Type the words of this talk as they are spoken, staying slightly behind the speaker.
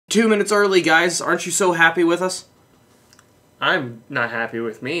2 minutes early, guys. Aren't you so happy with us? I'm not happy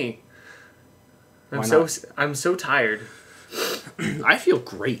with me. Why not? I'm so tired. I feel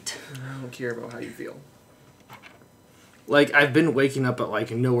great. I don't care about how you feel. Like, I've been waking up at,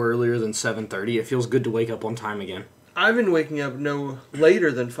 like, no earlier than 7:30. It feels good to wake up on time again. I've been waking up no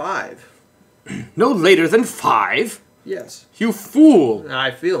later than 5. No later than 5? Yes. You fool!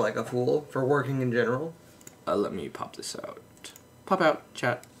 I feel like a fool for working in general. Let me pop this out. Pop out,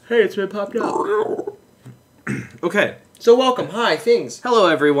 chat. Hey, it's been popped out. Okay. So welcome. Hi, things. Hello,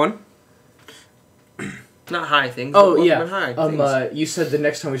 everyone. Not hi, things. Oh, but yeah. welcome and hi, things. You said the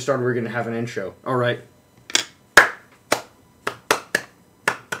next time we started we were going to have an intro. All right.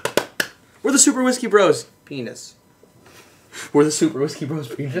 We're the Super Whiskey Bros. Penis. We're the Super Whiskey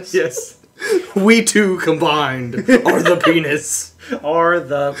Bros penis? Yes. We two combined are the penis. Are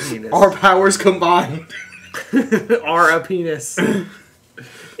the penis. Our powers combined. Are a penis.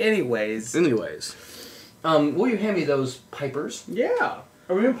 Anyways. Will you hand me those pipers? Yeah.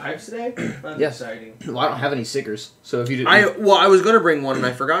 Are we doing pipes today? That's Yes. exciting. Well, I don't have any cigars, so if you didn't... I was going to bring one and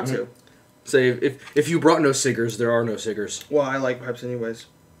I forgot to. Say, if you brought no cigars, there are no cigars. Well, I like pipes anyways.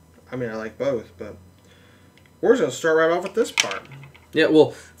 I mean, I like both, but... We're just going to start right off with this part. Yeah,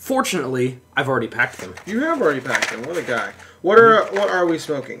 well, fortunately, I've already packed them. You have already packed them. What a guy. What are we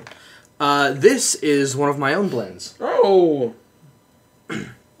smoking? This is one of my own blends. Oh!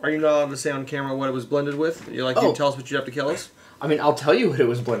 Are you not allowed to say on camera what it was blended with? You tell us what you have to kill us? I mean, I'll tell you what it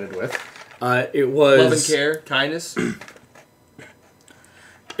was blended with. It was... Love and care, kindness.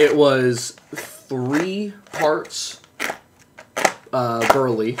 It was 3 parts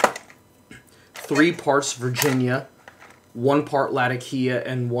burley, 3 parts Virginia, 1 part Latakia,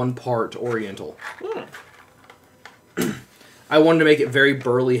 and 1 part Oriental. I wanted to make it very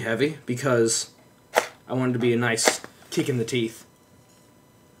burley heavy because I wanted to be a nice kick in the teeth.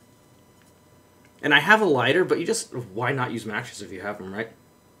 And I have a lighter, but why not use matches if you have them, right?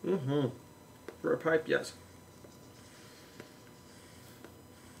 Mm-hmm. For a pipe, yes.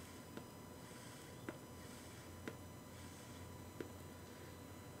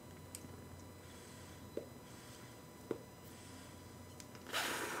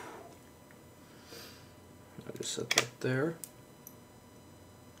 I just set that there.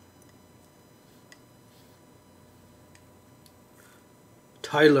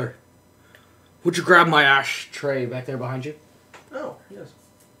 Tyler, would you grab my ashtray back there behind you? Oh, yes.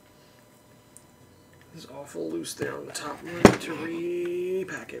 It's awful loose there on the top. I'm going to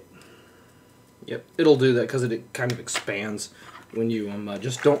repack it. Yep, it'll do that because it kind of expands when you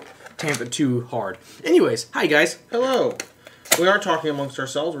just don't tamp it too hard. Anyways, hi guys. Hello. We are talking amongst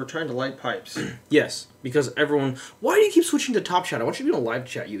ourselves. We're trying to light pipes. Yes, because everyone... Why do you keep switching to top chat? I want you to be on live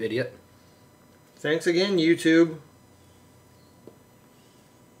chat, you idiot. Thanks again, YouTube.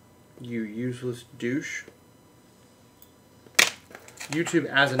 You useless douche. YouTube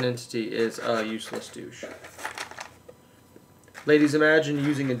as an entity is a useless douche. Ladies, imagine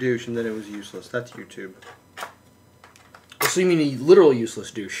using a douche and then it was useless. That's YouTube. So you mean a literal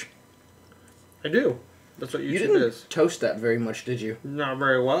useless douche? I do. That's what YouTube You didn't is. toast that very much, did you? Not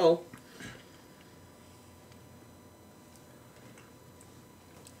very well.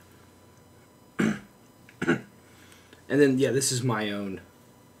 And then, yeah, this is my own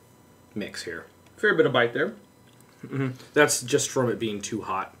mix here. Fair bit of bite there. That's just from it being too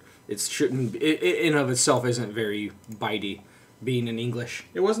hot. It in of itself isn't very bitey, being in English.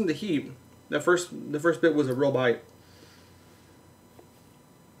 It wasn't the heat. The first bit was a real bite.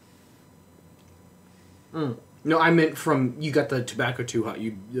 No, I meant from you got the tobacco too hot.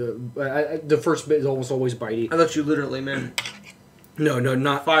 The first bit is almost always bitey. I thought you literally meant No,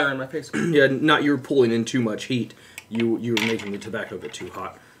 not fire in my face. yeah, not you were pulling in too much heat. You were making the tobacco a bit too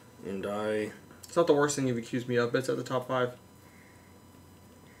hot, and It's not the worst thing you've accused me of, but it's at the top 5.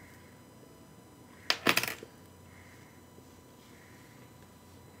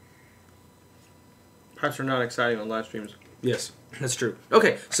 Pipes are not exciting on live streams. Yes, that's true.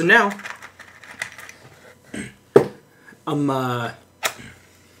 Okay, so now oh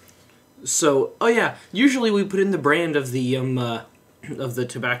yeah, usually we put in the brand of the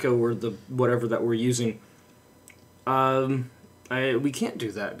tobacco or the whatever that we're using. We can't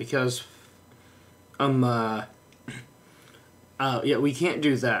do that because yeah, we can't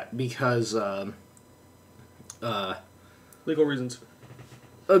do that because Legal reasons.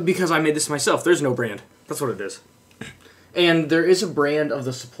 because I made this myself. There's no brand. That's what it is. And there is a brand of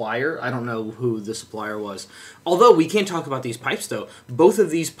the supplier. I don't know who the supplier was. Although, we can't talk about these pipes, though. Both of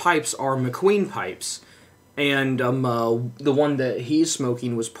these pipes are MacQueen Pipes. And the one that he's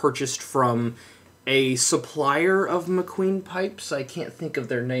smoking was purchased from a supplier of MacQueen Pipes. I can't think of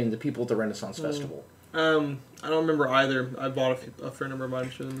their name. The people at the Renaissance Festival. I don't remember either. I bought a fair number of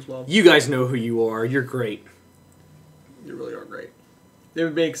items from them as well. You guys know who you are. You're great. You really are great. They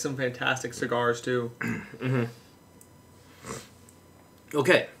would make some fantastic cigars too. Mm-hmm.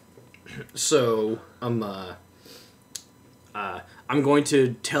 Okay, so I'm going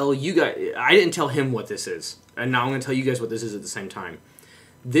to tell you guys. I didn't tell him what this is, and now I'm going to tell you guys what this is at the same time.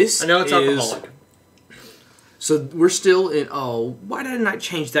 This I know it's alcoholic. So we're still in. Oh, why didn't I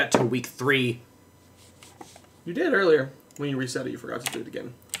change that to week 3? You did earlier when you reset it. You forgot to do it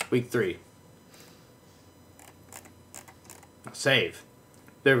again. Week 3. Now save.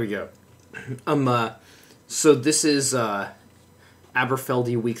 There we go. So this is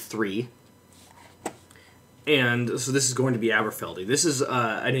Aberfeldy week 3. And so this is going to be Aberfeldy. This is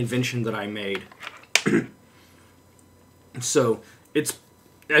an invention that I made. So it's,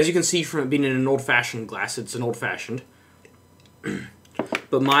 as you can see from it being in an old-fashioned glass, it's an old-fashioned.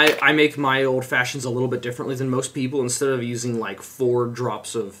 But I make my old-fashions a little bit differently than most people. Instead of using like 4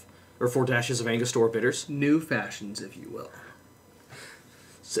 dashes of Angostura bitters. New fashions, if you will.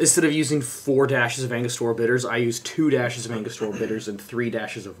 So instead of using 4 dashes of Angostura bitters, I use 2 dashes of Angostura bitters and 3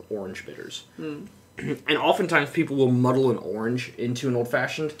 dashes of orange bitters. Mm. And oftentimes people will muddle an orange into an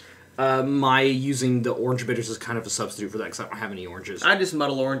old-fashioned. My using the orange bitters is kind of a substitute for that because I don't have any oranges. I just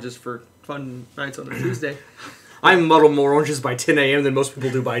muddle oranges for fun nights on a Tuesday. I muddle more oranges by 10 a.m. than most people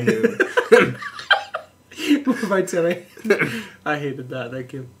do by noon. By 10 a.m. I hated that.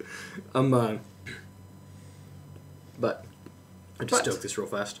 Thank you. But I just stoked this real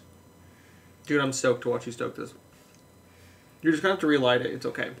fast. Dude, I'm stoked to watch you stoke this. You're just gonna have to relight it. It's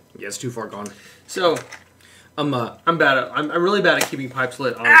okay. Yeah, it's too far gone. So, I'm really bad at keeping pipes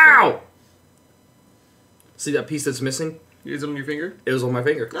lit. Honestly. Ow! See that piece that's missing? Is it on your finger? It was on my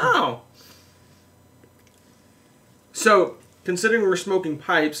finger. Oh. So, considering we're smoking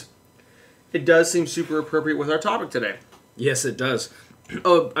pipes, it does seem super appropriate with our topic today. Yes, it does.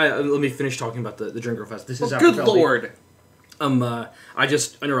 Oh, let me finish talking about the drink real fast. This is good Lord. I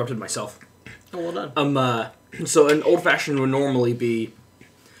just interrupted myself. Oh, well done. So an old fashioned would normally be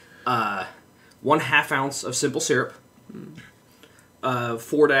 1/2 ounce of simple syrup,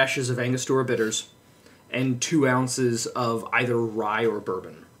 4 dashes of Angostura bitters, and 2 ounces of either rye or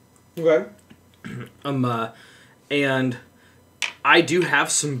bourbon. Okay. And I do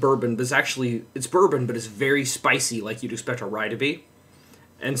have some bourbon, but it's bourbon, but it's very spicy, like you'd expect a rye to be.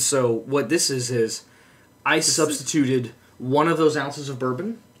 And so what this is I substituted 1 of those ounces of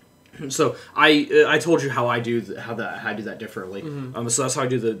bourbon. So I told you how I do that differently. Mm-hmm. So that's how I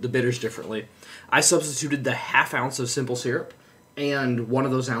do the bitters differently. I substituted the 1/2 ounce of simple syrup and 1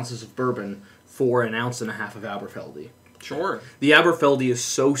 of those ounces of bourbon for 1.5 ounces of Aberfeldy. Sure. The Aberfeldy is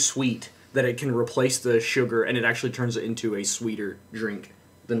so sweet that it can replace the sugar, and it actually turns it into a sweeter drink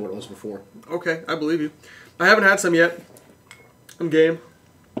than what it was before. Okay, I believe you. I haven't had some yet. I'm game.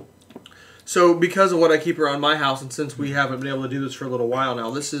 So, because of what I keep around my house, and since we haven't been able to do this for a little while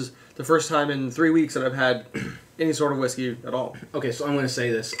now, this is the first time in 3 weeks that I've had any sort of whiskey at all. Okay, so I'm going to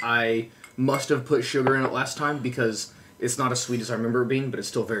say this. I must have put sugar in it last time because it's not as sweet as I remember it being, but it's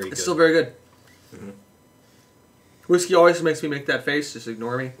still very good. It's still very good. Mm-hmm. Whiskey always makes me make that face. Just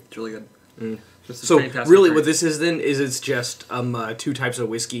ignore me. It's really good. Mm. So really what this is then is it's just 2 types of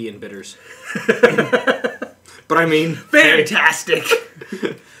whiskey and bitters. But I mean... Fantastic!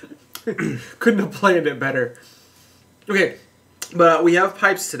 Couldn't have planned it better. Okay, but we have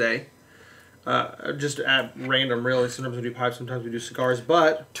pipes today. Just at random, really. Sometimes we do pipes, sometimes we do cigars,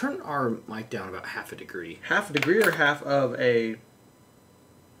 but... Turn our mic down about 1/2 degree. 1/2 degree or half of a...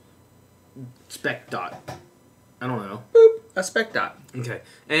 Speck dot. I don't know. Boop. A speck dot. Okay.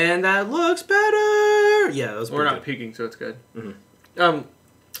 And that looks better! Yeah, that was We're not good. peeking, so it's good. Mm-hmm.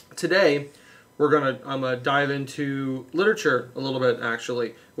 Today, we're going to dive into literature a little bit,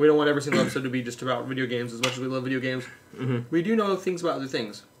 actually. We don't want every single episode to be just about video games as much as we love video games. Mm-hmm. We do know things about other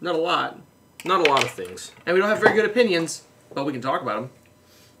things. Not a lot. Not a lot of things. And we don't have very good opinions, but we can talk about them.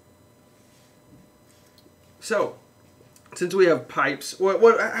 So, since we have pipes,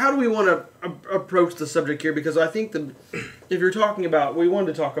 how do we want to approach the subject here? Because I think if you're talking about, we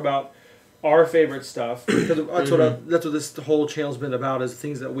wanted to talk about our favorite stuff, because that's what this whole channel's been about, is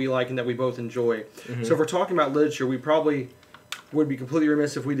things that we like and that we both enjoy. Mm-hmm. So if we're talking about literature, we probably would be completely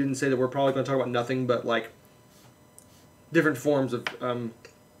remiss if we didn't say that we're probably going to talk about nothing but like different forms of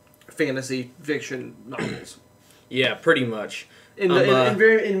fantasy fiction novels. Yeah, pretty much. In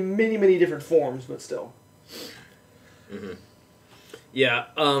many, many different forms, but still. Mm-hmm. Yeah,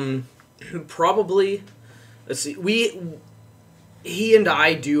 probably. Let's see. He and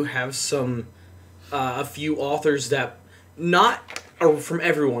I do have some a few authors that not are from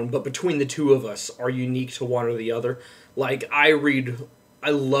everyone, but between the two of us are unique to one or the other. Like, I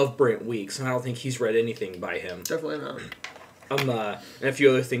love Brent Weeks, and I don't think he's read anything by him. Definitely not. And a few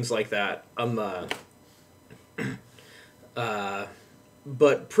other things like that.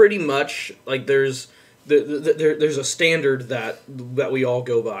 But pretty much, like, there's a standard that we all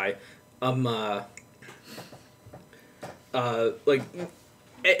go by. Like,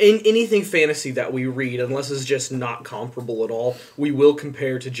 anything fantasy that we read, unless it's just not comparable at all, we will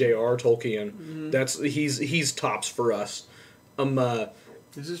compare to J.R.R. Tolkien. Mm-hmm. He's tops for us.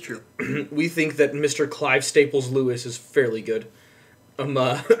 This is true. We think that Mr. Clive Staples Lewis is fairly good.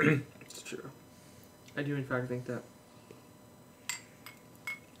 It's true. I do in fact think that.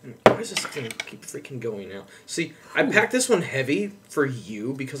 Why does this thing keep freaking going now? See, I packed this one heavy for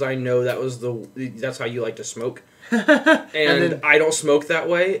you because I know that's how you like to smoke. and I don't smoke that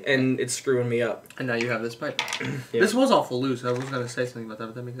way, and it's screwing me up. And now you have this pipe. Yeah. This was awful loose. I was going to say something about that,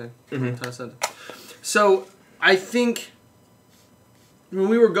 but that makes a ton of sense. So, I think when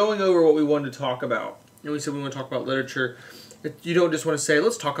we were going over what we wanted to talk about, and we said we want to talk about literature, you don't just want to say,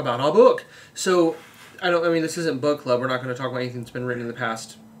 let's talk about our book. So, this isn't book club. We're not going to talk about anything that's been written in the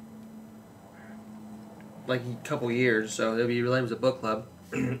past, like, couple years. So, it'd be related to a book club.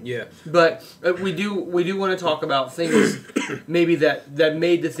 Yeah. But we do want to talk about things maybe that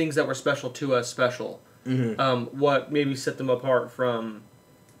made the things that were special to us special. Mm-hmm. What maybe set them apart from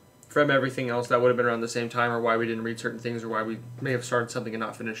everything else that would have been around the same time, or why we didn't read certain things, or why we may have started something and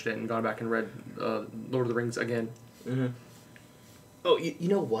not finished it and gone back and read Lord of the Rings again. Mm-hmm. Oh, you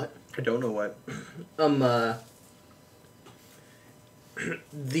know what? I don't know what.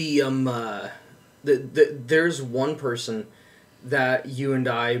 There's one person that you and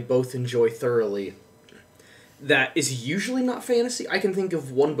I both enjoy thoroughly that is usually not fantasy. I can think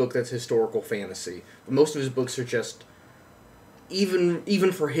of one book that's historical fantasy. But most of his books are just,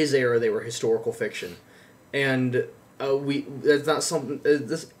 even for his era, they were historical fiction. And that's not something,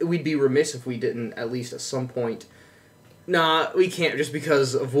 we'd be remiss if we didn't at least at some point. Nah, we can't just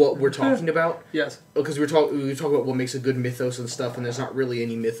because of what we're talking about. Yes. Because we talk about what makes a good mythos and stuff, and there's not really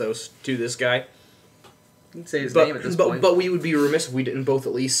any mythos to this guy. You can say his name at this point. But we would be remiss if we didn't both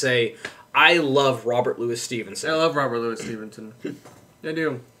at least say, I love Robert Louis Stevenson. I love Robert Louis Stevenson. I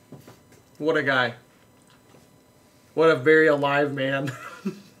do. What a guy. What a very alive man.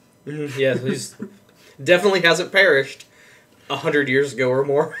 Yeah, he's definitely hasn't perished 100 years ago or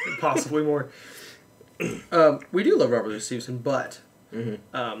more. Possibly more. We do love Robert Louis Stevenson, but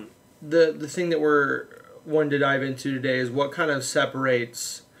the thing that we're wanting to dive into today is what kind of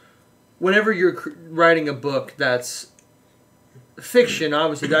separates... Whenever you're writing a book that's fiction,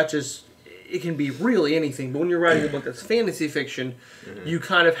 obviously it can be really anything. But when you're writing a book that's fantasy fiction, you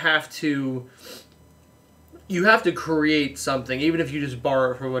kind of have to create something. Even if you just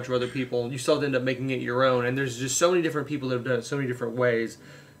borrow it from a bunch of other people, you still end up making it your own. And there's just so many different people that have done it so many different ways.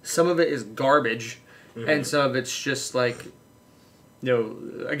 Some of it is garbage, and some of it's just like,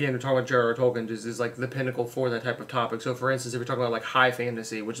 again, we're talking about J.R.R. Tolkien, is like the pinnacle for that type of topic. So, for instance, if you're talking about like high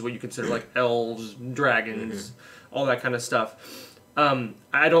fantasy, which is what you consider like elves, dragons, all that kind of stuff,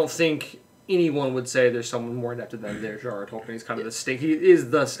 I don't think anyone would say there's someone more adept than J.R.R. Tolkien. He's kind of he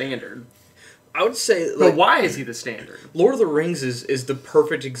is the standard. I would say, but why is he the standard? Lord of the Rings is the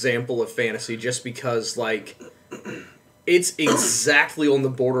perfect example of fantasy, just because like it's exactly on the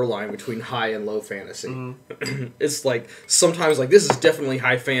borderline between high and low fantasy. It's like, sometimes like, this is definitely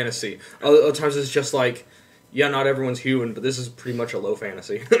high fantasy. Other times it's just like, yeah, not everyone's human, but this is pretty much a low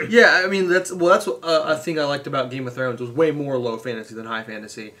fantasy. Yeah, I mean, that's a thing I liked about Game of Thrones, was way more low fantasy than high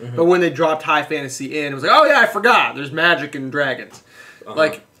fantasy. But when they dropped high fantasy in, it was like, oh yeah, I forgot, there's magic and dragons.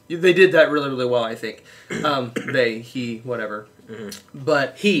 Like, they did that really, really well, I think. He, whatever.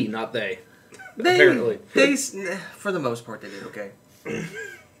 But he, not they. Apparently. For the most part, they did okay.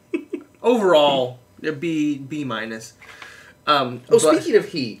 Overall, B minus. Speaking of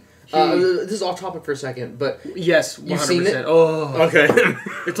he, this is off topic for a second, but yes, 100%. You've seen it? Oh, okay.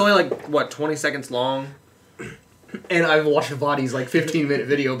 It's only like what, 20 seconds long, and I've watched Vadi's like 15-minute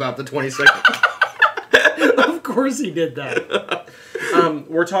video about the 20 seconds. Of course, he did that.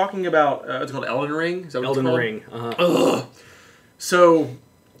 We're talking about it's called Elden Ring. Is that what Elden it's called? Ring. So,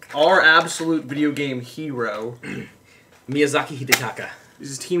 our absolute video game hero, Miyazaki Hidetaka,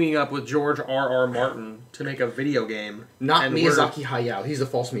 is teaming up with George R.R. Martin to make a video game. Not Miyazaki Hayao. He's a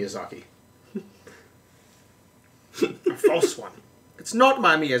false Miyazaki. A false one. It's not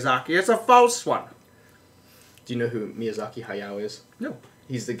my Miyazaki. It's a false one. Do you know who Miyazaki Hayao is? No.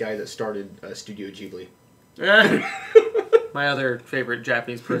 He's the guy that started Studio Ghibli. My other favorite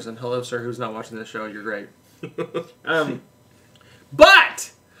Japanese person. Hello, sir, who's not watching this show. You're great. Oh,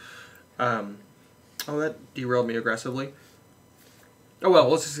 that derailed me aggressively. Oh well,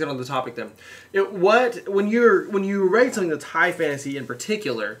 let's just get on the topic then. When you write something that's high fantasy in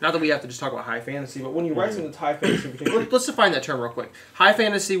particular, not that we have to just talk about high fantasy, but when you write something that's high fantasy in particular, let's define that term real quick. High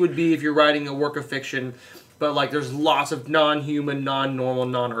fantasy would be if you're writing a work of fiction, but like there's lots of non-human, non-normal,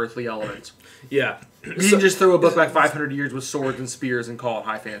 non-earthly elements. Yeah. You can just throw a book back 500 years with swords and spears and call it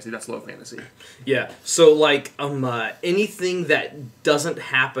high fantasy. That's low fantasy. Yeah. So like anything that doesn't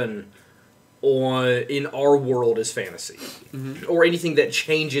happen in our world is fantasy, or anything that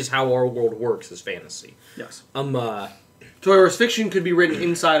changes how our world works is fantasy. Yes. So whereas fiction could be written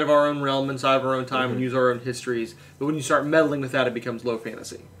inside of our own realm, inside of our own time, and use our own histories, but when you start meddling with that, it becomes low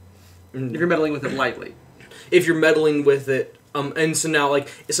fantasy. If you're meddling with it lightly. If you're meddling with it, and so now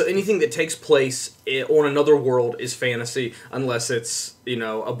so anything that takes place on another world is fantasy, unless it's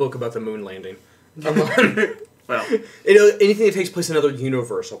a book about the moon landing. Well, anything that takes place in another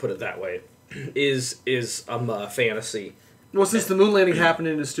universe, I'll put it that way, is fantasy. Well, since the moon landing happened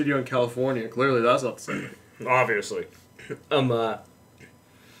in a studio in California, clearly that's not the same. Obviously,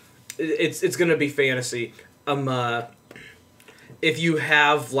 it's gonna be fantasy. If you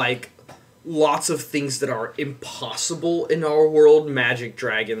have lots of things that are impossible in our world, magic,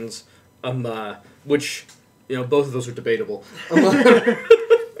 dragons, which both of those are debatable.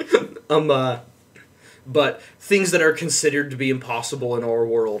 But things that are considered to be impossible in our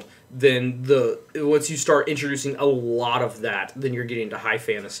world, then once you start introducing a lot of that, then you're getting into high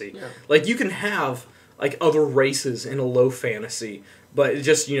fantasy. Yeah. Like you can have other races in a low fantasy, but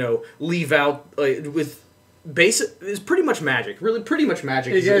just leave out with basic. It's pretty much magic. Really, pretty much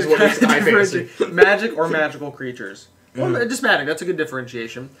magic is what makes it high fantasy. Magic or magical creatures. Well, just magic. That's a good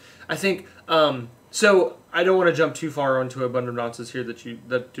differentiation. I think. So I don't want to jump too far onto a bunch of nonsense here that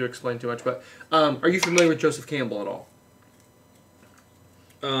you explain too much. But are you familiar with Joseph Campbell at all?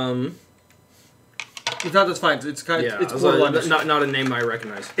 If not, that's fine. It's kind of it's not a name I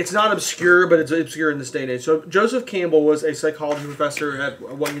recognize. It's not obscure, but it's obscure in this day and age. So Joseph Campbell was a psychology professor at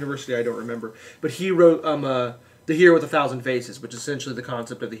what university I don't remember, but he wrote The Hero with 1,000 Faces, which is essentially the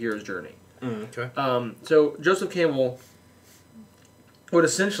concept of the hero's journey. Okay. So Joseph Campbell would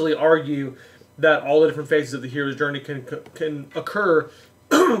essentially argue that all the different phases of the hero's journey can occur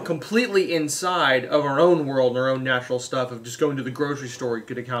completely inside of our own world and our own natural stuff. Of just going to the grocery store, you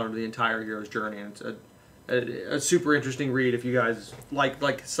could encounter the entire hero's journey, and it's a super interesting read if you guys like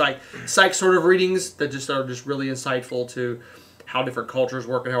psych sort of readings that are really insightful to how different cultures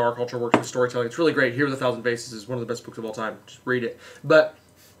work and how our culture works with storytelling. It's really great. Hero with 1,000 Faces is one of the best books of all time. Just read it. But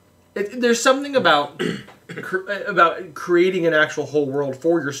there's something about creating an actual whole world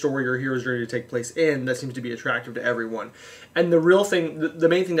for your story or hero's journey to take place in that seems to be attractive to everyone. And the real thing, the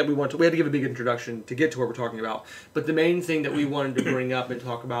main thing that we had to give a big introduction to get to what we're talking about, but the main thing that we wanted to bring up and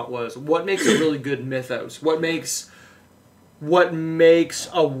talk about was what makes a really good mythos? What makes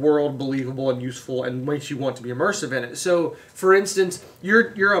a world believable and useful and makes you want to be immersive in it? So, for instance,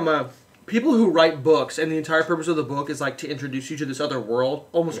 people who write books and the entire purpose of the book is to introduce you to this other world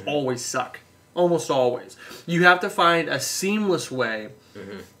almost always suck. Almost always. You have to find a seamless way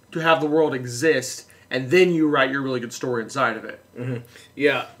to have the world exist, and then you write your really good story inside of it. Mm-hmm.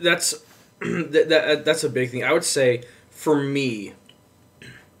 Yeah, that's that's a big thing. I would say, for me,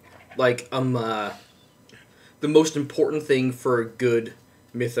 the most important thing for a good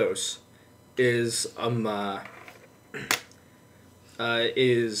mythos is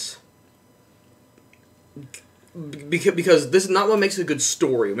because this is not what makes a good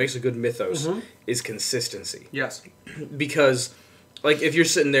story. What makes a good mythos is consistency. Yes. Because if you're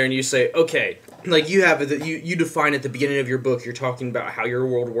sitting there and you say, okay, you have it, you define at the beginning of your book, you're talking about how your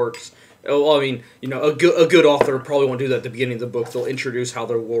world works. Well, I mean, a good author probably won't do that at the beginning of the book. They'll introduce how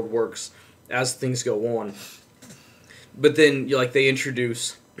their world works as things go on. But then, they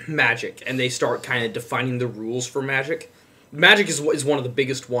introduce magic, and they start kind of defining the rules for magic. Magic is one of the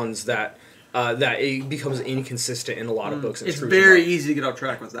biggest ones that it becomes inconsistent in a lot of books. It's very easy to get off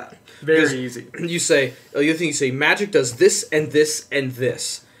track with that. Very easy. You say, magic does this and this and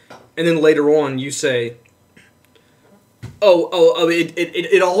this. And then later on you say,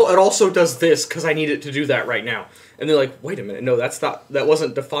 it also does this because I need it to do that right now. And they're like, wait a minute, no, that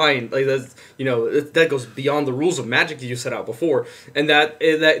wasn't defined. That goes beyond the rules of magic that you set out before. And that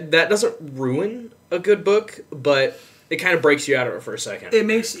doesn't ruin a good book, but it kind of breaks you out of it for a second. It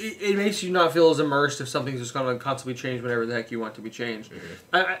makes you not feel as immersed if something's just going to constantly change whenever the heck you want it to be changed.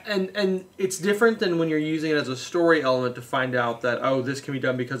 And it's different than when you're using it as a story element to find out that, this can be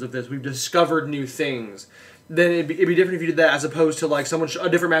done because of this. We've discovered new things. then it'd be different if you did that as opposed to like a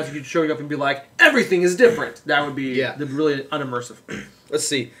different magic showing up and be like, everything is different. That would be really unimmersive. Let's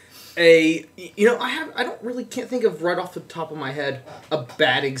see. I can't think of right off the top of my head a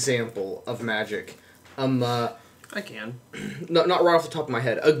bad example of magic. I can. Not right off the top of my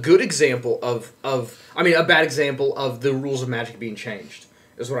head. A good example a bad example of the rules of magic being changed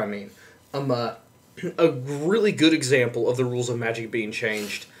is what I mean. A really good example of the rules of magic being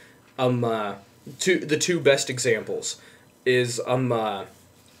changed. The two best examples is Aslan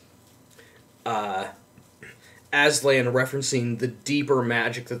referencing the deeper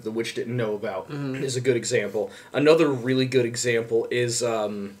magic that the witch didn't know about is a good example. Another really good example is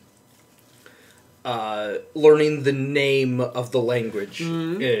learning the name of the language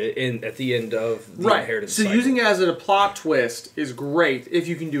at the end of the inheritance cycle. Using it as a plot twist is great if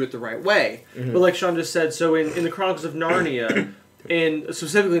you can do it the right way. But like Sean just said, so in the Chronicles of Narnia, and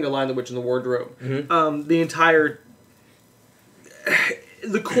specifically in The Lion, the Witch, and the Wardrobe, the entire...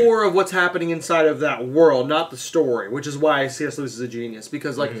 the core of what's happening inside of that world, not the story, which is why C.S. Lewis is a genius,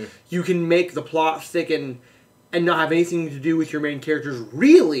 because you can make the plot thicken and not have anything to do with your main characters,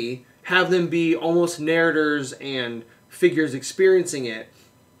 really have them be almost narrators and figures experiencing it,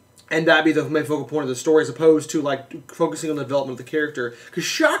 and that be the main focal point of the story, as opposed to like focusing on the development of the character. Because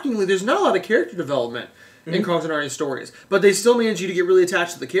shockingly, there's not a lot of character development in Chronicles of Narnia stories, but they still manage you to get really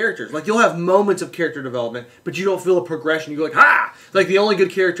attached to the characters. Like, you'll have moments of character development, but you don't feel a progression. You go like, ha! Like, the only good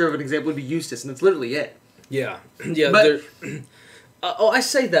character of an example would be Eustace, and that's literally it. Yeah. But, I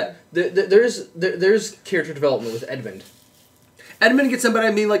say that. There's character development with Edmund. Edmund gets somebody,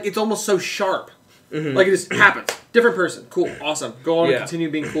 I mean, like, it's almost so sharp. Like, it just happens. Different person. Cool. Awesome. Go on and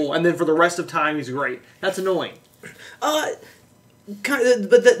continue being cool. And then for the rest of time, he's great. That's annoying. Kind of,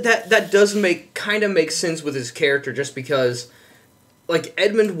 but that does make sense with his character, just because, like,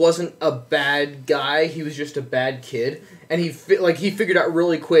 Edmund wasn't a bad guy; he was just a bad kid, and he figured out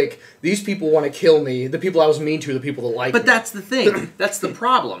really quick, these people want to kill me. The people I was mean to, the people that like me. But that's the thing. That's the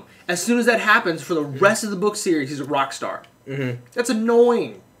problem. As soon as that happens, for the rest of the book series, he's a rock star. That's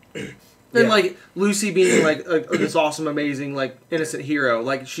annoying. Then like Lucy being like this awesome, amazing, like innocent hero.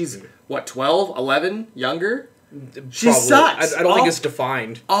 Like, she's what, 12, 11, younger. She Probably. sucks. I don't think it's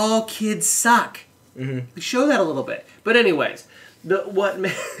defined. All kids suck. They show that a little bit. But anyways, what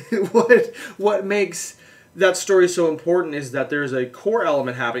makes that story so important is that there's a core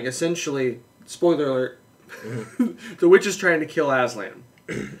element happening. Essentially, spoiler alert, the witch is trying to kill Aslan.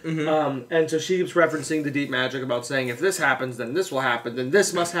 And so she keeps referencing the deep magic about saying, if this happens, then this will happen, then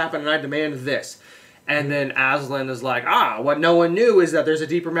this must happen, and I demand this. And then Aslan is like, what no one knew is that there's a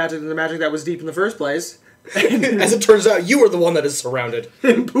deeper magic than the magic that was deep in the first place. As it turns out, you are the one that is surrounded.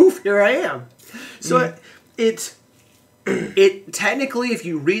 And poof, here I am. So it technically, if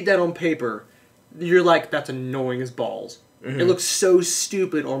you read that on paper, you're like, that's annoying as balls. It looks so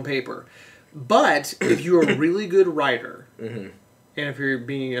stupid on paper. But if you're a really good writer, and if you're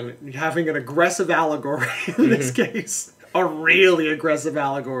having an aggressive allegory in this case, a really aggressive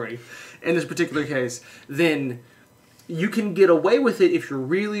allegory in this particular case, then you can get away with it if you're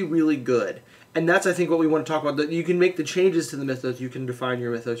really, really good. And that's, I think, what we want to talk about. That you can make the changes to the mythos, you can define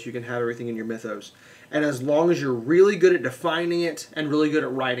your mythos, you can have everything in your mythos. And as long as you're really good at defining it and really good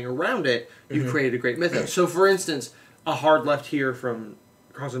at writing around it, you've created a great mythos. So, for instance, a hard left here from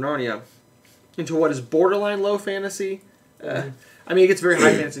Chronicles of Narnia into what is borderline low fantasy. I mean, it gets very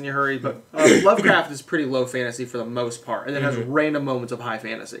high fantasy in a hurry, but Lovecraft is pretty low fantasy for the most part, and then has random moments of high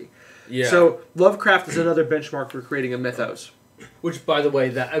fantasy. Yeah. So Lovecraft is another benchmark for creating a mythos. Which, by the way,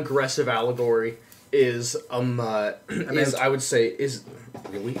 that aggressive allegory is, I would say, is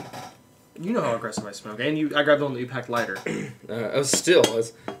really. You know how aggressive I smoke, and I grabbed the one that you packed lighter.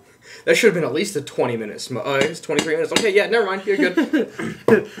 That should have been at least a 20-minute smoke. It's 23 minutes. Okay, yeah, never mind. You're good.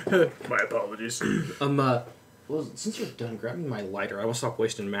 My apologies. Well, since you're done grabbing my lighter, I will stop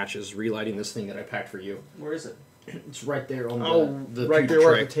wasting matches relighting this thing that I packed for you. Where is it? It's right there on the right there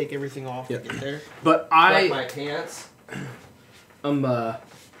where I tray. can take everything off. Yep. Get there. But like my pants. Are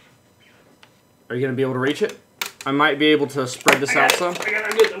you gonna be able to reach it? I might be able to spread this out some.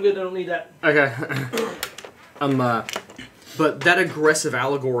 I'm good. I don't need that. Okay. But that aggressive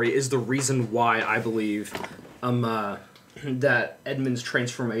allegory is the reason why I believe, that Edmund's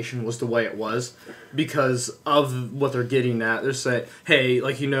transformation was the way it was, because of what they're getting at. They're saying, hey,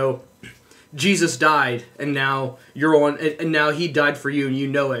 like, Jesus died, and now you're on, and now he died for you, and you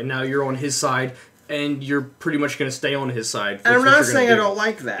know it, and now you're on his side, and you're pretty much going to stay on his side. And I'm not saying I don't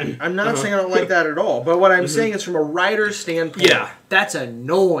like that. I'm not saying I don't like that at all. But what I'm saying is, from a writer's standpoint, that's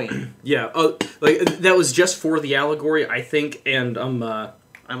annoying. Yeah, like, that was just for the allegory, I think, and,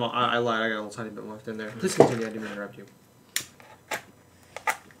 I I lied. I got a little tiny bit left in there. Please continue. I didn't mean to interrupt you.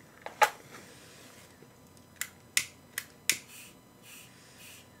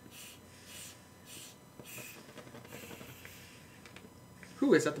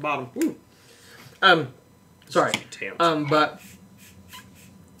 Ooh, it's at the bottom. Ooh. Sorry. But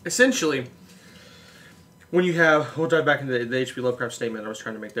essentially, when you have, we'll dive back into the H.P. Lovecraft statement I was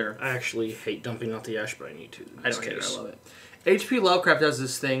trying to make there. I actually hate dumping out the ash, but I need to. I don't hate it. I love it. H.P. Lovecraft does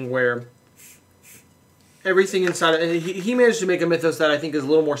this thing where everything inside of he managed to make a mythos that I think is a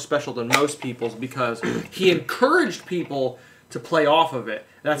little more special than most people's because he encouraged people to play off of it.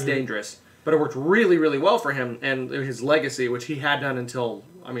 That's dangerous. But it worked really, really well for him and his legacy, which he had done until,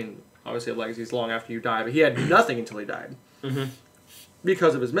 I mean, obviously a legacy is long after you die, but he had nothing until he died.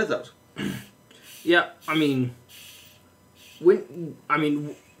 Because of his mythos. Yeah, I mean,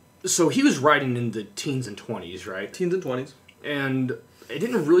 so he was writing in the teens and 20s, right? Teens and 20s. And it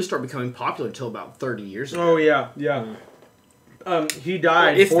didn't really start becoming popular until about 30 years ago. Oh, yeah, yeah. He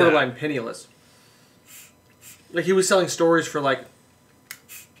died borderline penniless. Like, he was selling stories for, like,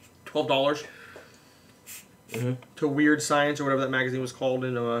 $12 to Weird Science or whatever that magazine was called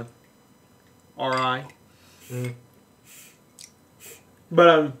in RI.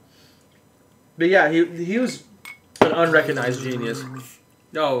 But yeah, he was an unrecognized genius.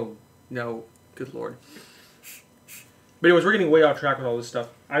 No, good lord. But anyways, we're getting way off track with all this stuff.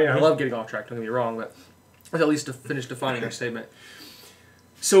 I mean, I love getting off track, don't get me wrong, but let's at least to finish defining our statement.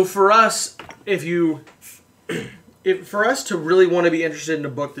 So for us, for us to really want to be interested in a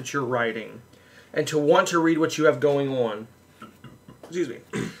book that you're writing and to want to read what you have going on, excuse me,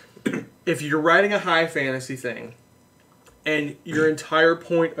 if you're writing a high fantasy thing and your entire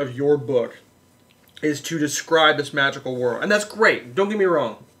point of your book is to describe this magical world, and that's great, don't get me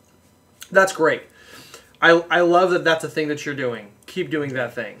wrong, that's great. I love that that's a thing that you're doing. Keep doing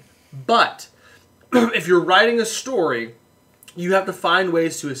that thing. But if you're writing a story, you have to find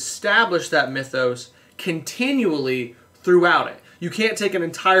ways to establish that mythos continually throughout it. You can't take an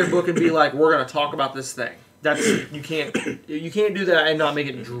entire book and be like, we're going to talk about this thing. You can't do that and not make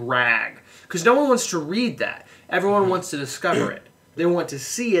it drag. Because no one wants to read that. Everyone wants to discover it. They want to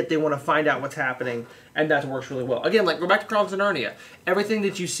see it. They want to find out what's happening. And that works really well. Again, like, go back to Chronicles of Narnia. Everything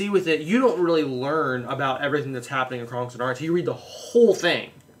that you see with it, you don't really learn about everything that's happening in Chronicles of Narnia until you read the whole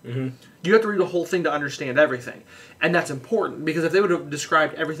thing. You have to read the whole thing to understand everything. And that's important. Because if they would have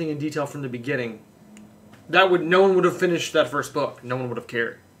described everything in detail from the beginning, no one would have finished that first book. No one would have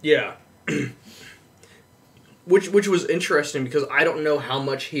cared. Yeah. Which was interesting because I don't know how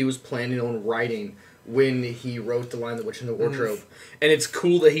much he was planning on writing when he wrote The Lion, the Witch, and the Wardrobe. And it's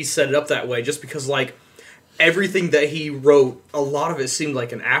cool that he set it up that way just because, like, everything that he wrote, a lot of it seemed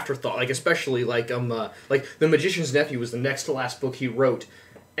like an afterthought. Like, especially, like The Magician's Nephew was the next to last book he wrote.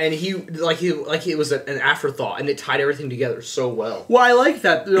 And it was an afterthought, and it tied everything together so well. Well, I like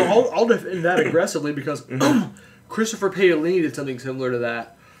that. I'll defend that aggressively because Christopher Paolini did something similar to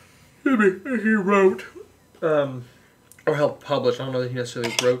that. He wrote, or helped publish, I don't know that he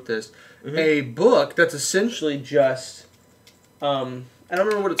necessarily wrote this, a book that's essentially just, I don't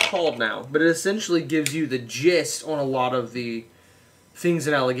remember what it's called now, but it essentially gives you the gist on a lot of the things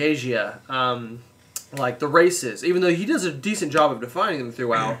in Allegasia. Like the races, even though he does a decent job of defining them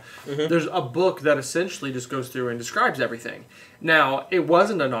throughout, there's a book that essentially just goes through and describes everything. Now, it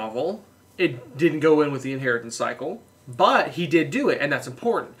wasn't a novel. It didn't go in with the inheritance cycle, but he did do it, and that's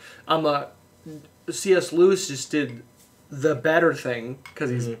important. C.S. Lewis just did the better thing, because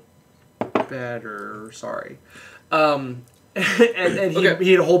he's better, sorry. And he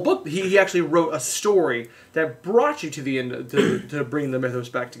had a whole book. He actually wrote a story that brought you to the end to bring the mythos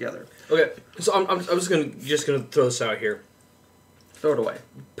back together. Okay, so I'm just gonna throw this out here. Throw it away.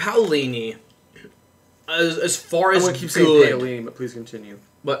 Paolini, as far as I'm gonna keep saying Paolini, but please continue.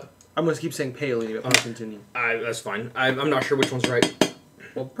 But I'm gonna keep saying Paolini, but please continue. That's fine. I'm not sure which one's right.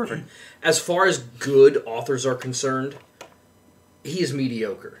 Well, perfect. As far as good authors are concerned, he is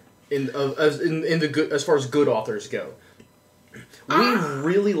mediocre as far as good authors go. We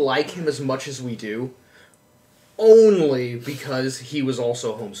really like him as much as we do, only because he was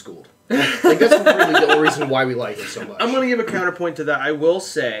also homeschooled. Like, that's really the only reason why we like him so much. I'm going to give a counterpoint to that. I will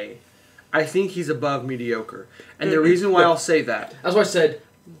say, I think he's above mediocre. And the reason why I'll say that... That's why I said,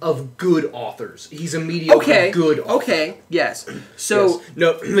 of good authors. He's a mediocre good author. Okay, yes. So... Yes.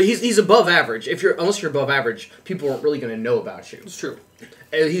 No, he's above average. Unless you're above average, people aren't really going to know about you. It's true.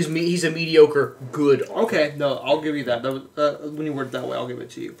 He's a mediocre good author. Okay, no, I'll give you that. When you word it that way, I'll give it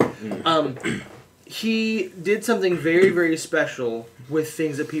to you. He did something very, very special with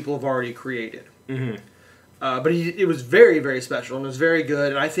things that people have already created. But it was very, very special, and it was very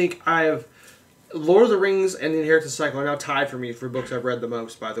good. And I think Lord of the Rings and the Inheritance Cycle are now tied for me for books I've read the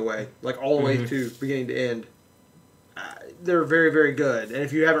most, by the way. Like, all the way to beginning to end. They're very, very good. And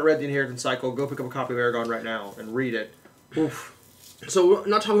if you haven't read the Inheritance Cycle, go pick up a copy of Aragon right now and read it. Oof. So we're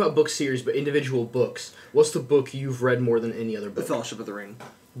not talking about book series, but individual books. What's the book you've read more than any other book? The Fellowship of the Ring.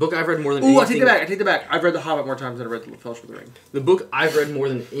 Book I've read more than anything... I take that back. I've read The Hobbit more times than I've read The Fellowship of the Ring. The book I've read more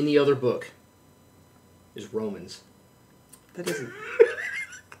than any other book is Romans. That isn't...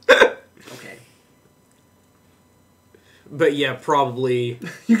 Okay. But yeah, probably...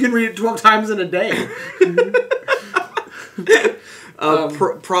 You can read it 12 times in a day.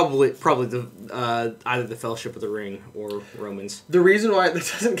 Probably the either the Fellowship of the Ring or Romans. The reason why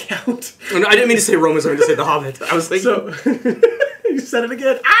this doesn't count... No, I didn't mean to say Romans, I meant to say The Hobbit. I was thinking... So... You said it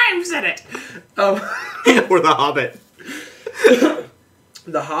again. I've said it! Or The Hobbit.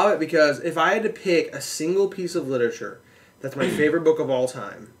 The Hobbit, because if I had to pick a single piece of literature that's my favorite book of all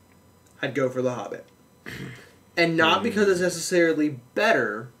time, I'd go for The Hobbit. And not because it's necessarily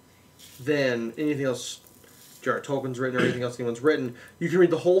better than anything else J.R.R. Tolkien's written or anything else anyone's written. You can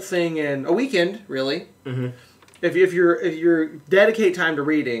read the whole thing in a weekend, really. Mm-hmm. If you're dedicate time to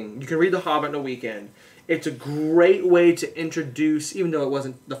reading, you can read The Hobbit in a weekend. It's a great way to introduce, even though it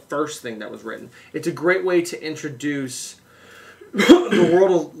wasn't the first thing that was written, it's a great way to introduce the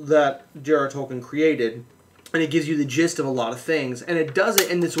world that J.R.R. Tolkien created, and it gives you the gist of a lot of things, and it does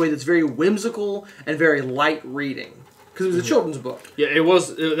it in this way that's very whimsical and very light reading, because it was a children's book. Yeah, it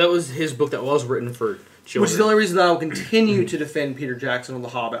was. That was his book that was written for children. Which is the only reason that I will continue to defend Peter Jackson on The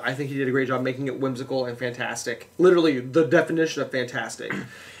Hobbit. I think he did a great job making it whimsical and fantastic. Literally, the definition of fantastic.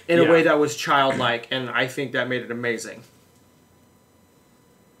 In a way that was childlike, and I think that made it amazing.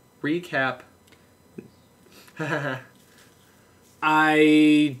 Recap.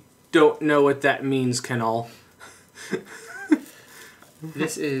 I don't know what that means, Kenall.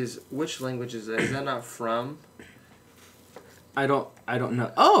 This is... Which language is that? Is that not from? I don't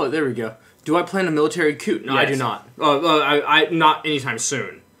know. Oh, there we go. Do I plan a military coup? No, Yes. I do not. I not anytime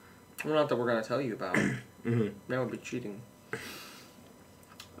soon. Well, not that we're going to tell you about. Mm-hmm. That would be cheating.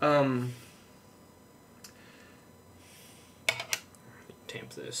 Tamp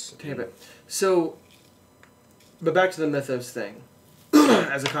this. Tamp it. So, but back to the mythos thing.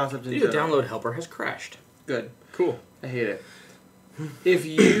 As a concept in The general. download helper has crashed. Good. Cool. I hate it. If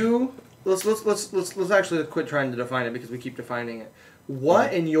you... Let's actually quit trying to define it because we keep defining it.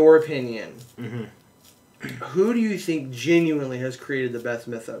 What, in your opinion, who do you think genuinely has created the best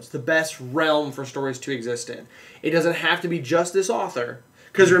mythos? The best realm for stories to exist in? It doesn't have to be just this author.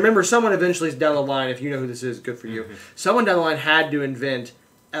 Because remember, someone eventually down the line, if you know who this is, good for you. Someone down the line had to invent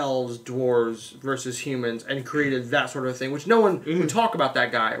elves, dwarves versus humans and created that sort of thing, which no one would talk about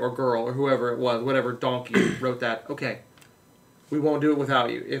that guy or girl or whoever it was, whatever donkey wrote that. Okay, we won't do it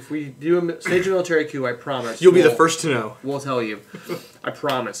without you. If we do a stage a military coup, I promise. You'll be the first to know. We'll tell you. I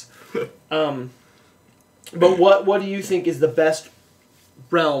promise. But what do you think is the best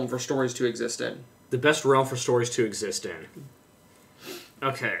realm for stories to exist in? The best realm for stories to exist in.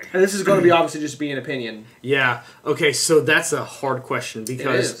 Okay. And this is going to be obviously just be an opinion. Yeah. Okay, so that's a hard question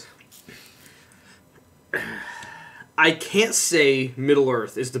because I can't say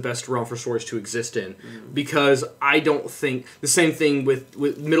Middle-earth is the best realm for stories to exist in because I don't think the same thing with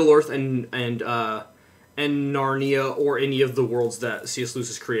Middle-earth and Narnia or any of the worlds that C.S. Lewis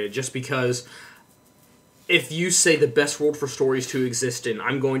has created. Just because if you say the best world for stories to exist in,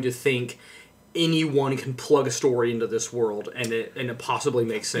 I'm going to think anyone can plug a story into this world and it possibly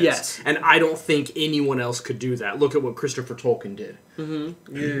makes sense. Yes. And I don't think anyone else could do that. Look at what Christopher Tolkien did.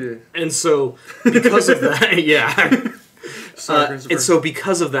 Mm-hmm. Yeah. And so, because of that, yeah. Sorry, and so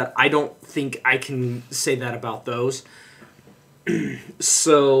because of that, I don't think I can say that about those.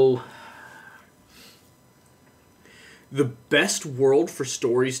 So, the best world for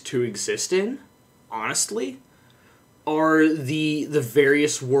stories to exist in, honestly, are the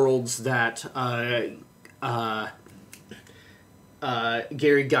various worlds that Gary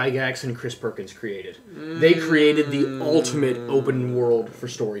Gygax and Chris Perkins created. They created the ultimate open world for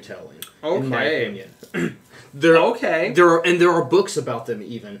storytelling, in my opinion. There are books about them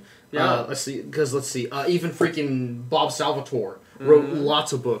even. Yeah. Let's see. Even freaking Bob Salvatore wrote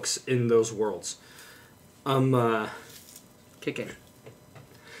lots of books in those worlds. Kicking.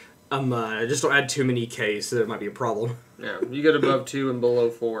 Just don't add too many K's, so there might be a problem. Yeah, you get above 2 and below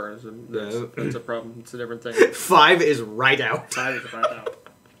 4. That's a problem. It's a different thing. 5 is right out. 5 is right out.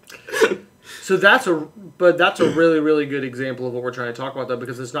 So that's a really, really good example of what we're trying to talk about, though,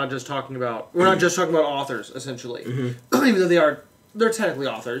 because it's not just talking about... We're not just talking about authors, essentially. Even though they're technically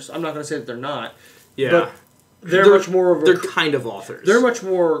authors. I'm not going to say that they're not. Yeah. But they're much more of they're kind of authors. They're much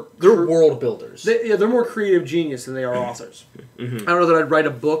more... They're world builders. They're more creative genius than they are authors. Mm-hmm. I don't know that I'd write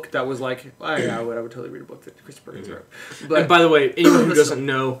a book that was like... I would totally read a book that Chris Perkins wrote. But, and by the way, anyone who doesn't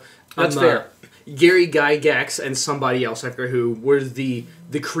know... That's fair. Gary Gygax and somebody else, I forget who, were the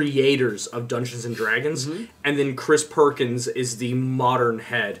creators of Dungeons and Dragons, and then Chris Perkins is the modern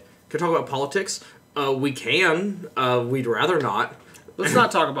head. Can we talk about politics? We can. We'd rather not. Let's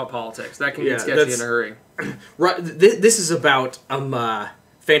not talk about politics. That can get sketchy in a hurry. Right. This is about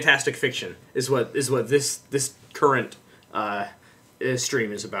fantastic fiction. Is what this current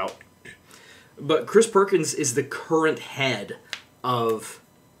stream is about. But Chris Perkins is the current head of.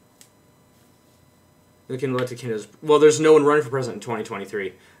 Well, there's no one running for president in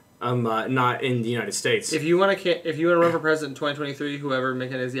 2023. Not in the United States. If you want to run for president in 2023, whoever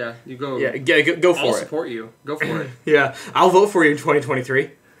McKenna is, you go. Yeah, go for it. I'll support you. Go for it. Yeah, I'll vote for you in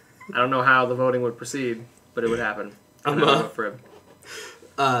 2023. I don't know how the voting would proceed, but it would happen. I'll vote for him.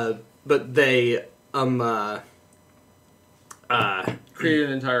 But they created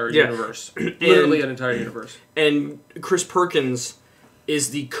an entire universe, literally an entire universe. And Chris Perkins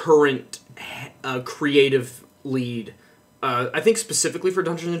is the current creative lead. I think specifically for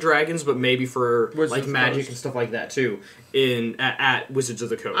Dungeons and Dragons, but maybe for Wizards Magic and stuff like that too. At Wizards of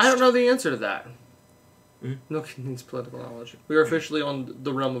the Coast. I don't know the answer to that. No one needs political knowledge. We are officially on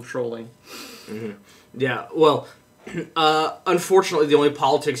the realm of trolling. Mm-hmm. Yeah. Well, unfortunately, the only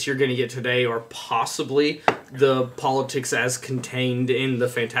politics you're going to get today are possibly the politics as contained in the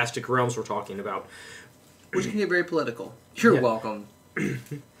fantastic realms we're talking about, which can get very political. You're welcome.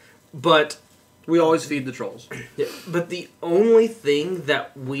 But. We always feed the trolls. Yeah, but the only thing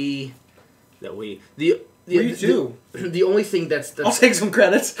the only thing that's I'll take some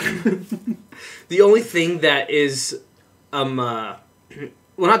credits. The only thing that is well,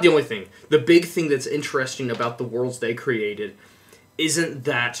 not the only thing. The big thing that's interesting about the worlds they created isn't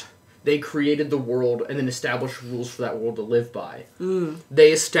that they created the world and then established rules for that world to live by.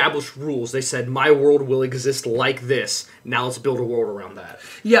 They established rules. They said, my world will exist like this. Now let's build a world around that.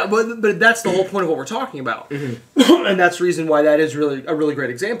 Yeah, but that's the whole point of what we're talking about. Mm-hmm. And that's the reason why that is really a really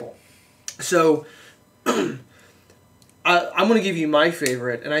great example. So, I'm going to give you my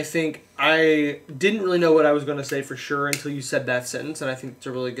favorite, and I think I didn't really know what I was going to say for sure until you said that sentence, and I think it's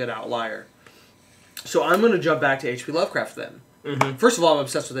a really good outlier. So I'm going to jump back to H.P. Lovecraft then. Mm-hmm. First of all, I'm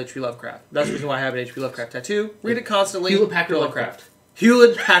obsessed with H.P. Lovecraft. That's the reason why I have an H.P. Lovecraft tattoo. Read it constantly. Hewlett-Packard Lovecraft.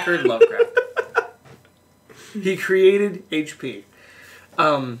 Hewlett-Packard Lovecraft. He created H.P.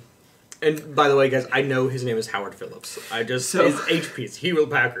 And by the way, guys, I know his name is Howard Phillips. It's H.P. It's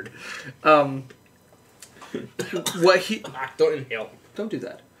Hewlett-Packard. What he... Don't inhale. Don't do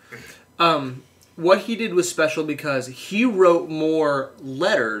that. What he did was special because he wrote more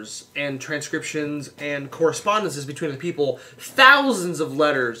letters and transcriptions and correspondences between the people, thousands of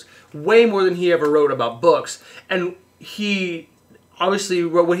letters, way more than he ever wrote about books. And he obviously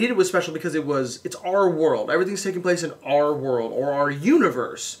wrote, what he did was special because it's our world. Everything's taking place in our world or our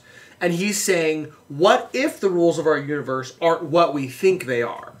universe. And he's saying, what if the rules of our universe aren't what we think they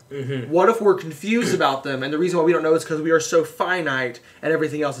are? Mm-hmm. What if we're confused about them, and the reason why we don't know is because we are so finite, and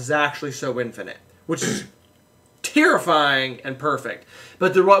everything else is actually so infinite, which is terrifying and perfect.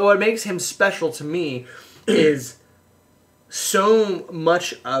 But what makes him special to me is so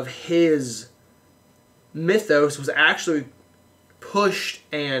much of his mythos was actually pushed,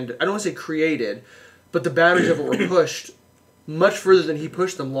 and I don't want to say created, but the boundaries of it were pushed much further than he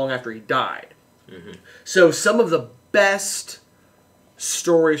pushed them long after he died. Mm-hmm. So some of the best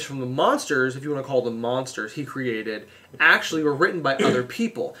stories from the monsters, if you want to call them monsters, he created, actually were written by other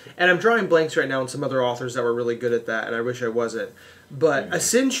people. And I'm drawing blanks right now on some other authors that were really good at that, and I wish I wasn't. But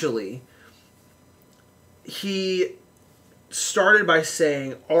essentially, he started by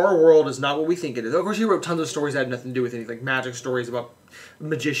saying, our world is not what we think it is. Of course, he wrote tons of stories that had nothing to do with anything, like magic stories about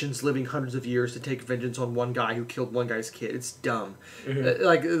magicians living hundreds of years to take vengeance on one guy who killed one guy's kid. It's dumb. Mm-hmm.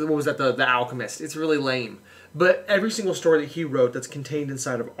 Like, what was that, The Alchemist? It's really lame. But every single story that he wrote that's contained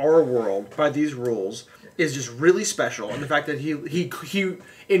inside of our world by these rules is just really special. And the fact that he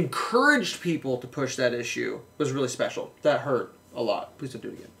encouraged people to push that issue was really special. That hurt a lot. Please don't do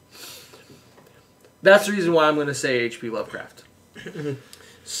it again. That's the reason why I'm going to say H.P. Lovecraft.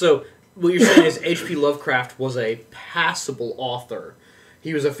 So, what you're saying is H.P. Lovecraft was a passable author.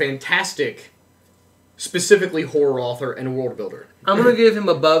 He was a fantastic, specifically horror author and a world builder. I'm going to give him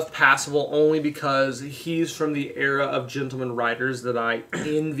above passable only because he's from the era of gentleman writers that I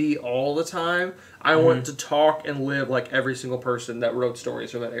envy all the time. I want to talk and live like every single person that wrote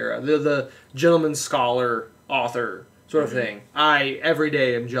stories from that era. The gentleman scholar, author sort of thing. I, every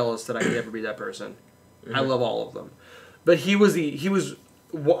day, am jealous that I could ever be that person. I love all of them. But he was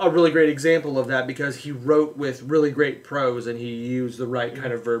a really great example of that because he wrote with really great prose and he used the right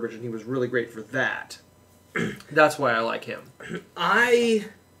kind of verbiage and he was really great for that. That's why I like him. I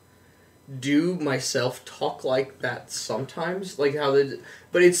do myself talk like that sometimes, like how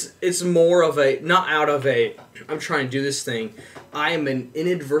but it's more of a, not out of a, I'm trying to do this thing. I am an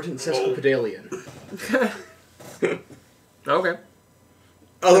inadvertent sesquipedalian. Okay.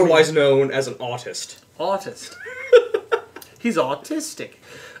 Otherwise known as an autist. Autist. He's autistic.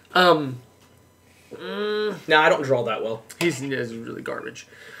 No, I don't draw that well. He's really garbage.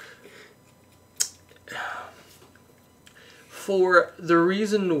 For the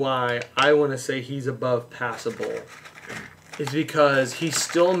reason why I want to say he's above passable is because he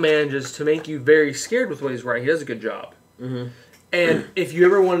still manages to make you very scared with what he's writing. He does a good job. Mm-hmm. And if you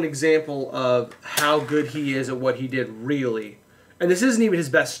ever want an example of how good he is at what he did really, and this isn't even his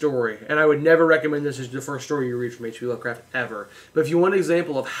best story, and I would never recommend this as the first story you read from H.P. Lovecraft ever, but if you want an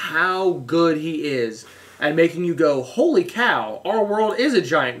example of how good he is at making you go, holy cow, our world is a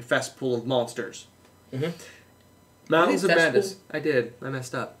giant cesspool of monsters. Mm-hmm. Mountains of Madness. I did. I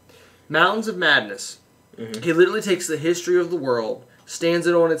messed up. Mountains of Madness. Mm-hmm. He literally takes the history of the world, stands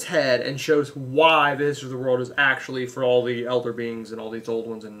it on its head, and shows why the history of the world is actually for all the elder beings and all these old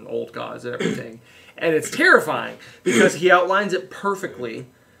ones and old gods and everything. And it's terrifying because he outlines it perfectly,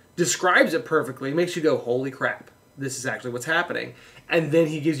 describes it perfectly, makes you go, holy crap, this is actually what's happening. And then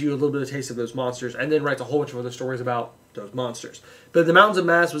he gives you a little bit of a taste of those monsters and then writes a whole bunch of other stories about those monsters. But the Mountains of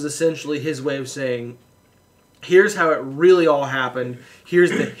Madness was essentially his way of saying, here's how it really all happened.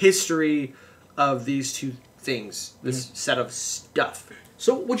 Here's the history of these two things, this set of stuff.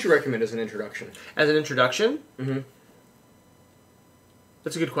 So what would you recommend as an introduction? As an introduction? Mm-hmm.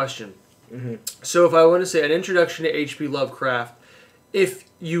 That's a good question. Mm-hmm. So if I want to say an introduction to H.P. Lovecraft, if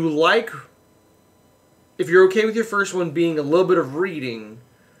you're okay with your first one being a little bit of reading,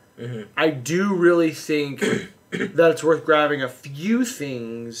 mm-hmm. I do really think that it's worth grabbing a few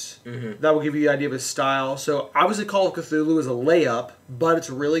things that will give you the idea of his style. So obviously Call of Cthulhu is a layup, but it's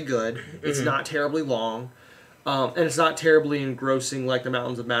really good. Mm-hmm. It's not terribly long. And it's not terribly engrossing like the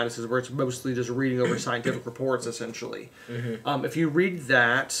Mountains of Madness is, where it's mostly just reading over scientific reports, essentially. Mm-hmm. If you read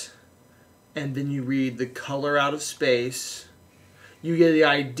that, and then you read The Color Out of Space, you get the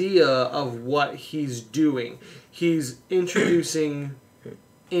idea of what he's doing. He's introducing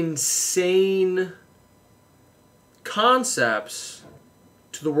insane concepts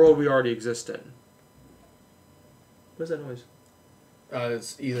to the world we already exist in. What is that noise?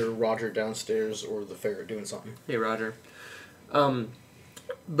 It's either Roger downstairs or the ferret doing something. Hey, Roger. But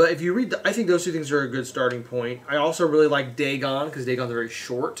if you read, I think those two things are a good starting point. I also really like Dagon, because Dagon's very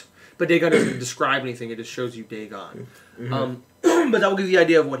short. But Dagon doesn't describe anything, it just shows you Dagon. Mm-hmm. But that will give you the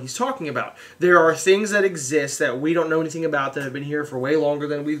idea of what he's talking about. There are things that exist that we don't know anything about that have been here for way longer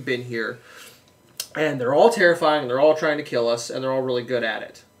than we've been here. And they're all terrifying, and they're all trying to kill us, and they're all really good at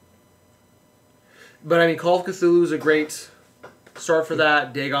it. But I mean, Call of Cthulhu is a great start for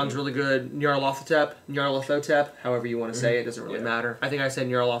that. Dagon's really good. Nyarlathotep, however you want to say it, doesn't really matter. I think I said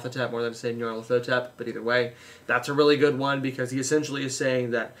Nyarlathotep more than I said Nyarlathotep, but either way, that's a really good one because he essentially is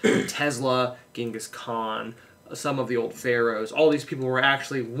saying that Tesla, Genghis Khan, some of the old pharaohs, all these people were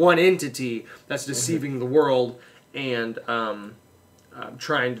actually one entity that's deceiving the world and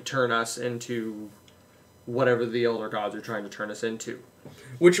trying to turn us into whatever the elder gods are trying to turn us into.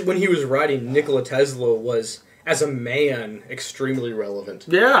 Which, when he was writing, Nikola Tesla was, as a man, extremely relevant.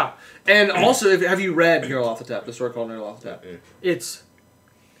 Yeah. And also, have you read Nyarlathotep, the story called Nyarlathotep? It's...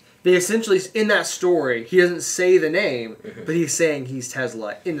 They essentially, in that story, he doesn't say the name, but he's saying he's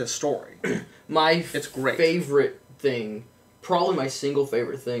Tesla in the story. It's great. Favorite thing, probably my single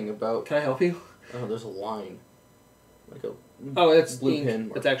favorite thing about... Can I help you? Oh, there's a line. Like a that's blue ink. pen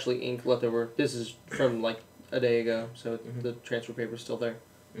mark. It's actually ink left over. This is from like a day ago, so the transfer paper's still there.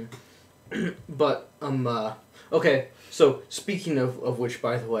 But, okay, so speaking of which,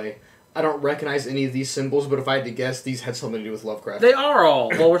 by the way, I don't recognize any of these symbols, but if I had to guess, these had something to do with Lovecraft. They are all,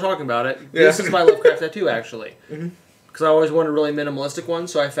 while we're talking about it. Yeah. This is my Lovecraft tattoo, actually. Because I always wanted a really minimalistic one,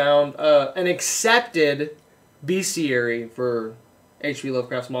 so I found an accepted bestiary for H.P.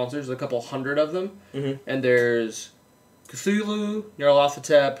 Lovecraft's monsters. There's a couple hundred of them. And there's Cthulhu,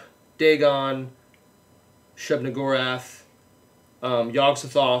 Nyarlathotep, Dagon, Shub-Niggurath,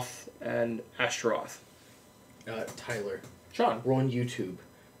 Yog-Sothoth, and Ashtaroth. Tyler. Sean. We're on YouTube.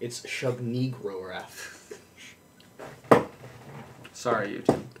 It's Shub-Niggurath. Sorry,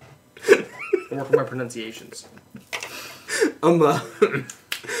 YouTube. I work on my pronunciations.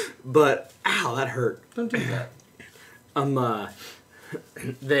 But, ow, that hurt. Don't do that.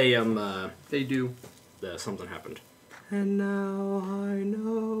 They do. something happened. And now I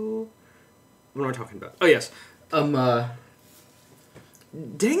know. What am I talking about? Oh yes. Dang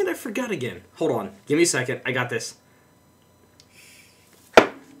it! I forgot again. Hold on. Give me a second. I got this.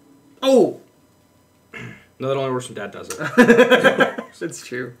 Oh. No, that only works when Dad does it. It's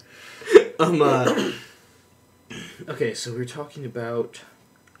true. Okay, so we were talking about.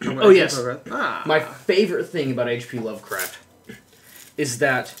 Oh yes. My favorite thing about H.P. Lovecraft is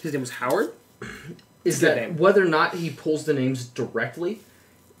that his name was Howard. Whether or not he pulls the names directly,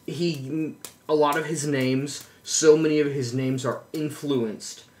 a lot of his names, so many of his names are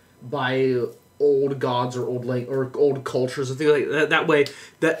influenced by old gods or old cultures and things like that. That way,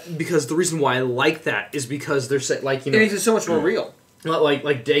 because the reason why I like that is because they're it makes it so much more real.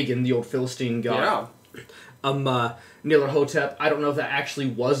 Like Dagon, the old Philistine god. Yeah. Nyarlathotep. I don't know if that actually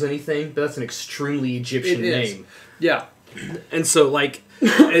was anything, but that's an extremely Egyptian name. Yeah. And so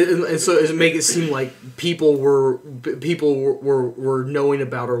and so it make it seem like people were knowing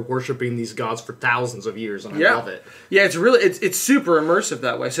about or worshiping these gods for thousands of years, and I love it. Yeah, it's super immersive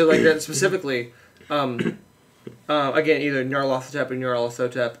that way. So like that specifically, again, either Nyarlathotep or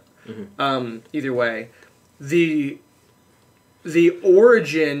Nyarlathotep, either way, the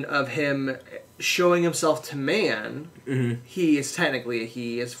origin of him showing himself to man, he is technically a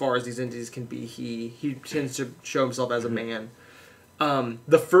he, as far as these entities can be. He tends to show himself as a man.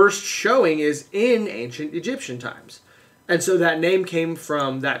 The first showing is in ancient Egyptian times. And so that name came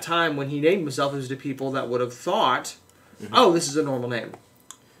from that time when he named himself as to people that would have thought, oh, this is a normal name.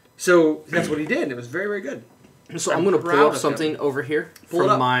 So that's what he did, and it was very, very good. So I'm going to pull up something over here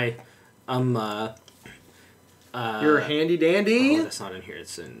from my... your handy dandy... Oh, that's not in here.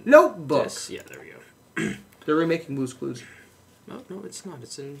 It's in... Notebook. Yeah, there we go. They're remaking Blue's Clues. No, it's not.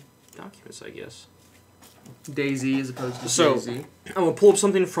 It's in documents, I guess. Daisy as opposed to Daisy. I'm going to pull up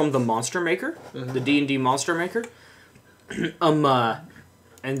something from the Monster Maker, the D&D Monster Maker. And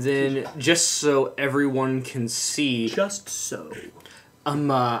then, just so everyone can see... Just so.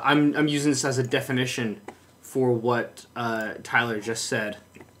 I'm using this as a definition for what Tyler just said.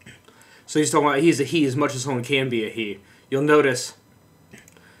 So he's talking about he's a he as much as someone can be a he. You'll notice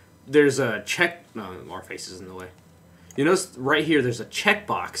there's a check... No, our face is in the way. You notice right here there's a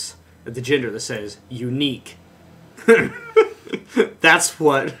checkbox at the gender that says unique. That's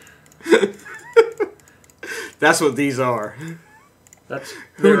what... That's what these are.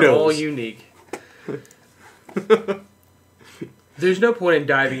 They're all unique. There's no point in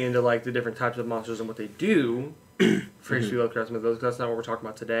diving into like the different types of monsters and what they do for H.P. Lovecraft's mythos. That's not what we're talking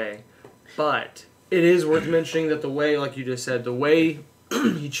about today. But it is worth mentioning that the way, like you just said, the way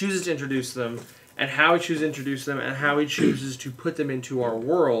he chooses to introduce them, and how he chooses to introduce them, and how he chooses to put them into our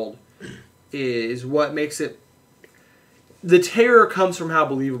world, is what makes it. The terror comes from how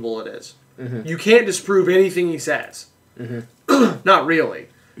believable it is. Mm-hmm. You can't disprove anything he says. Mm-hmm. Not really.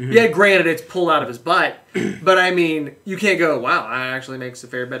 Mm-hmm. Yeah, granted, it's pulled out of his butt, but I mean, you can't go, wow, that actually makes a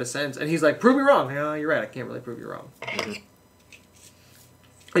fair bit of sense. And he's like, prove me wrong. Yeah, you're right, I can't really prove you wrong. Mm-hmm.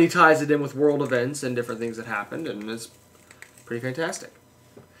 And he ties it in with world events and different things that happened, and it's pretty fantastic.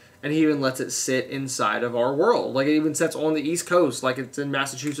 And he even lets it sit inside of our world. Like, it even sets on the East Coast, like it's in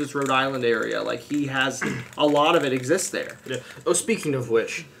Massachusetts, Rhode Island area. Like, he has, a lot of it exists there. Yeah. Oh, speaking of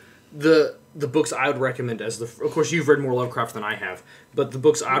which, the books I would recommend as of course you've read more Lovecraft than I have, but the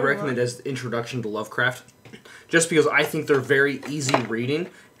books I'd recommend as the introduction to Lovecraft, just because I think they're very easy reading,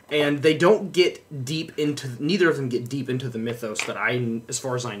 and they don't get deep into, neither of them get deep into the mythos that as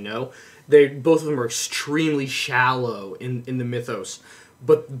far as I know. Both of them are extremely shallow in the mythos,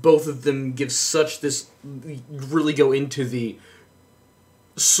 but both of them give really go into the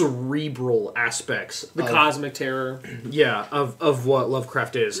cerebral aspects, the cosmic terror, of what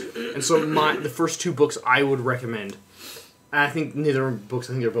Lovecraft is. And so the first two books I would recommend, I think neither are books,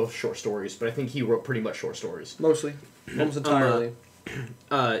 I think they're both short stories, but I think he wrote pretty much short stories mostly, almost entirely.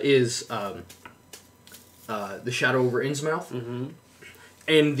 Is The Shadow over Innsmouth,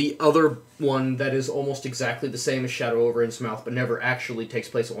 and the other one that is almost exactly the same as Shadow over Innsmouth but never actually takes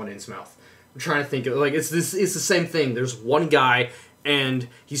place on Innsmouth. I'm trying to think of, like, it's the same thing. There's one guy and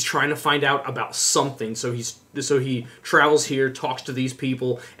he's trying to find out about something, so he travels here, talks to these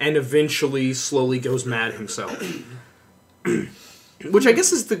people, and eventually slowly goes mad himself. Which I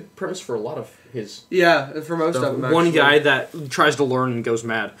guess is the premise for a lot of his... Yeah, for most of them, one guy that tries to learn and goes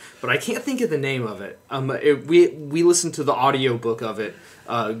mad. But I can't think of the name of it. We listened to the audiobook of it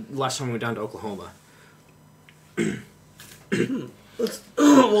last time we went down to Oklahoma. Let's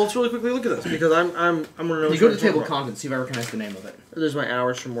really quickly look at this, because I'm going to know... You go to the table of contents, see if I recognize the name of it. There's my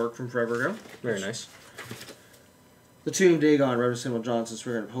hours from work from forever ago. Very nice. The Tomb, Dagon, Reverend Samuel Johnson,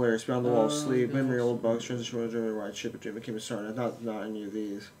 Spirit, Hilarious, Beyond the Wall of Sleep, Memory, Old Bugs, Transition, German Right Ship, Jim became a star. Not any of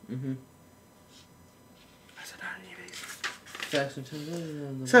these. Mm-hmm. I said not any of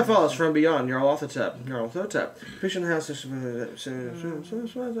these. Set follows from beyond. Jarl Othotep. Jarl Othotep. Fiction House. The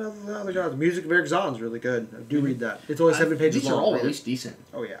music of Eric Zahn's really good. I do read that. It's only 7 pages These long. are all at least decent.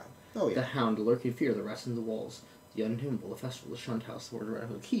 Oh yeah. Oh yeah. The Hound, the Lurking Fear, the Rest in the Walls, the Untamable, the Festival, the Shunned House, the Word of Red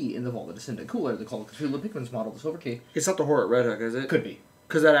Hook, Key, in the Vault, the Descendant, Cooler, the Call of Cthulhu, Pickman's Model, the Silver Key. It's not the horror at Red Hook, is it? Could be.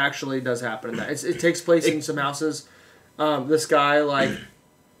 Because that actually does happen in that. It takes place in some houses. This guy,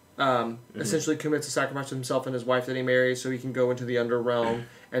 essentially commits a sacrifice to himself and his wife that he marries so he can go into the underrealm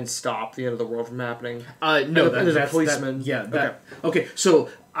and stop the end of the world from happening. No, there's a policeman. Okay, so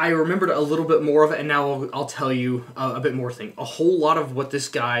I remembered a little bit more of it, and now I'll tell you a bit more thing. A whole lot of what this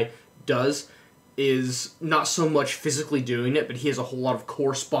guy does is not so much physically doing it, but he has a whole lot of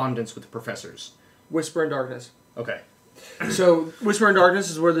correspondence with the professors. Whisper in Darkness. Okay. So, Whisper in Darkness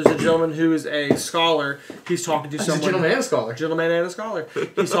is where there's a gentleman who is a scholar. He's talking to someone. A gentleman and a scholar. Gentleman and a scholar.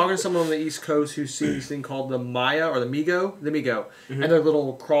 He's talking to someone on the East Coast who's seen this thing called the Maya or the Migo. The Migo. Mm-hmm. And they're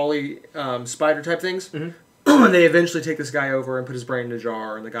little crawly spider type things. Mm-hmm. And they eventually take this guy over and put his brain in a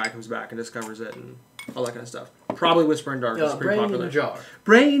jar, and the guy comes back and discovers it and all that kind of stuff. Probably Whisper in Darkness is pretty brain popular. In a jar.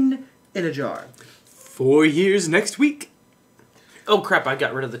 Brain in a jar. 4 years next week. Oh crap! I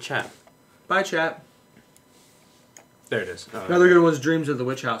got rid of the chat. Bye, chat. There it is. Another good one is Dreams of the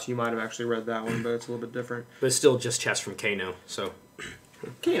Witch House. You might have actually read that one, but it's a little bit different. But it's still just chats from Kano, so...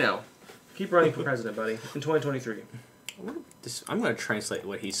 Kano. Keep running for president, buddy, in 2023. I'm going to translate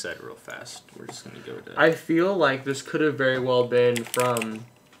what he said real fast. We're just going to go to... I feel like this could have very well been from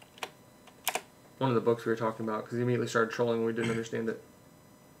one of the books we were talking about, because he immediately started trolling when we didn't understand it.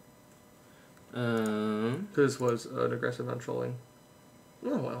 This was an aggressive on trolling.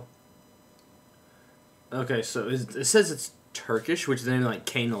 Oh, well. Okay, so it says it's Turkish, which then like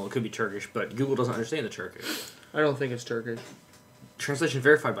Kanal, it could be Turkish, but Google doesn't understand the Turkish. I don't think it's Turkish. Translation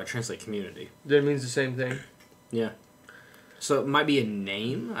verified by Translate Community. That means the same thing. Yeah. So it might be a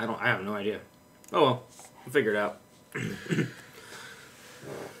name? I have no idea. Oh well. We'll figure it out.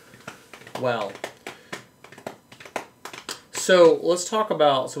 Well. So let's talk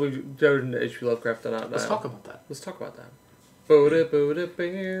about we've dove into H.P. Lovecraft and Let's talk about that. Let's talk about that.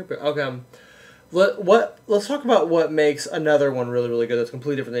 Okay. Let's talk about what makes another one really, really good that's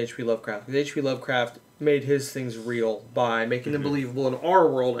completely different than H.P. Lovecraft. Because H.P. Lovecraft made his things real by making them believable in our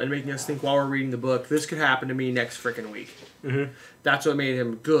world and making us think while we're reading the book, this could happen to me next frickin' week. Mm-hmm. That's what made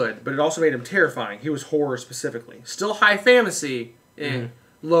him good, but it also made him terrifying. He was horror specifically. Still high fantasy.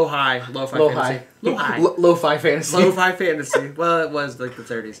 Lo-fi fantasy. Lo-fi fantasy. Lo-fi fantasy. Well, it was like the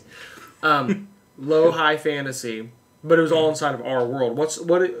 30s. Low-high fantasy. But it was all inside of our world.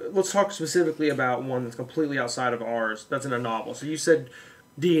 Let's talk specifically about one that's completely outside of ours. That's in a novel. So you said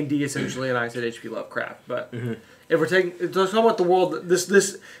D&D essentially, and I said H.P. Lovecraft. But if we're talking about the world,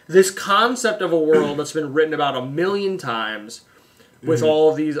 this concept of a world that's been written about 1 million times, with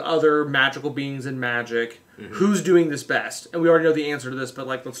all of these other magical beings and magic, who's doing this best? And we already know the answer to this, but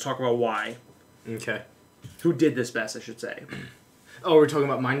let's talk about why. Okay. Who did this best? I should say. Oh, we're talking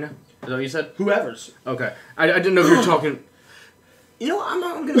about mine now? Is that what you said? Whoever's. Okay. I didn't know if you were talking... You know, I'm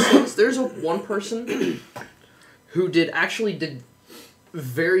going to say this. There's one person who did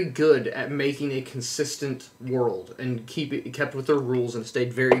very good at making a consistent world and kept with their rules and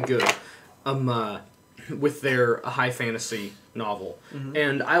stayed very good with their high fantasy novel. Mm-hmm.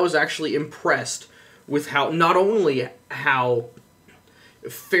 And I was actually impressed with not only how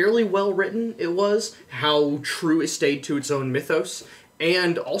fairly well written it was, how true it stayed to its own mythos,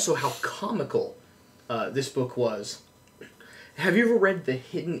 and also how comical this book was. Have you ever read The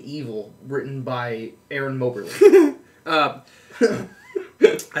Hidden Evil, written by Aaron Moberly? I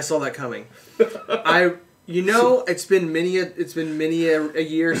saw that coming. It's been many a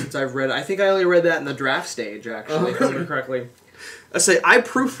year since I've read it. I think I only read that in the draft stage, actually, if I remember correctly. I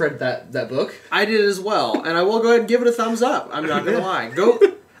proofread that book. I did as well, and I will go ahead and give it a thumbs up. I'm not going to lie.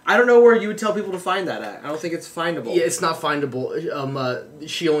 I don't know where you would tell people to find that at. I don't think it's findable. Yeah, it's not findable.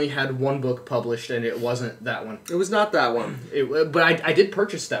 She only had one book published, and it wasn't that one. It was not that one. But I did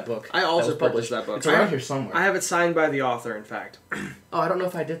purchase that book. I also purchased that book. It's around here somewhere. I have it signed by the author, in fact. Oh, I don't know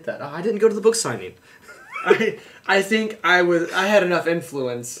if I did that. Oh, I didn't go to the book signing. I think I had enough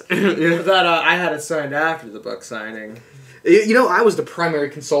influence that I had it signed after the book signing. You know, I was the primary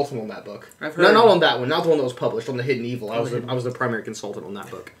consultant on that book. I've heard. Not on that one, not the one that was published, on The Hidden Evil. I was the primary consultant on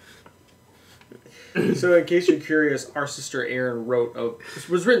that book. So, in case you're curious, our sister Erin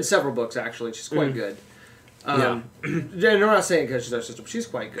was written several books, actually. She's quite good. Yeah, we're not saying because she's our sister, but she's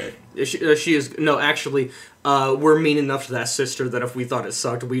quite good. She is. No, actually, we're mean enough to that sister that if we thought it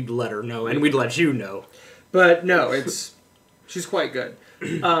sucked, we'd let her know, and we'd let you know. But no, she's quite good.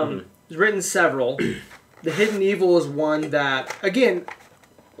 She's written several. The Hidden Evil is one that, again,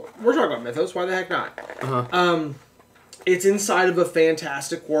 we're talking about mythos. Why the heck not? It's inside of a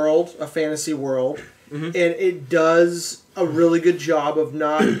fantastic world, a fantasy world, and it does a really good job of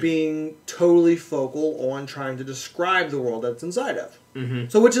not being totally focal on trying to describe the world that's inside of.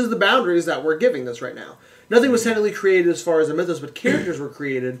 So which is the boundaries that we're giving this right now. Nothing was technically created as far as a mythos, but characters were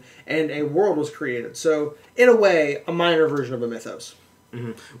created and a world was created. So, in a way, a minor version of a mythos.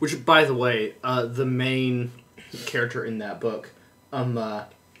 Which, by the way, the main character in that book,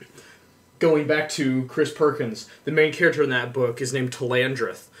 going back to Chris Perkins, the main character in that book is named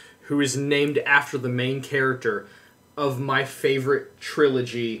Talandrith, who is named after the main character of my favorite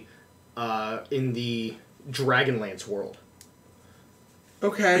trilogy in the Dragonlance world.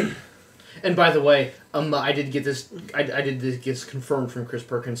 Okay. And by the way, I did get this. I did this confirmed from Chris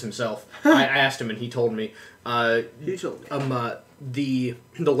Perkins himself. I asked him, and he told me. He told me. The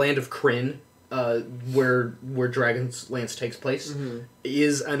land of Kryn, where Dragonlance takes place,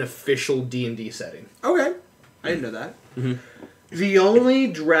 is an official D&D setting. Okay, I didn't know that. The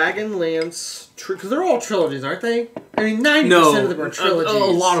only Dragonlance, because they're all trilogies, aren't they? I mean, 90% of them are trilogies. A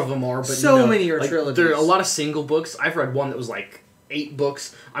lot of them are, but so many are trilogies. There are a lot of single books. I've read one that was like 8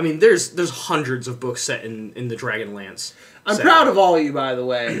 books. I mean, there's hundreds of books set in the Dragonlance. I'm proud of all of you, by the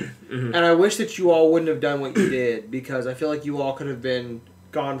way, and I wish that you all wouldn't have done what you did, because I feel like you all could have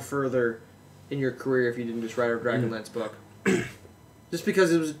gone further in your career if you didn't just write a Dragonlance book. Just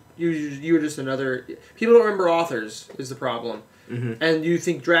because it was you were just another. People don't remember authors is the problem, and you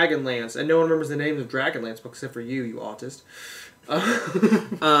think Dragonlance, and no one remembers the names of Dragonlance books except for you autist.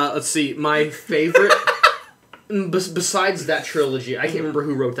 Let's see, my favorite. Besides that trilogy, I can't remember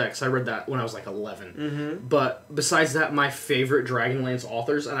who wrote that because I read that when I was like 11. But besides that, my favorite Dragonlance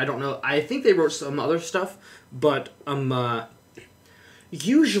authors, and I don't know, I think they wrote some other stuff, but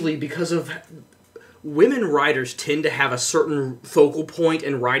usually because of women writers tend to have a certain focal point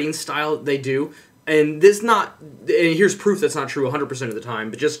and writing style that they do. And here's proof that's not true 100% of the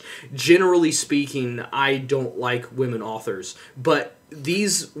time, but just generally speaking, I don't like women authors. But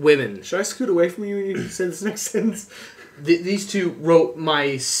these women... Should I scoot away from you when you say this next sentence? These two wrote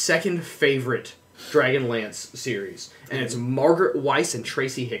my second favorite Dragonlance series, and it's Margaret Weiss and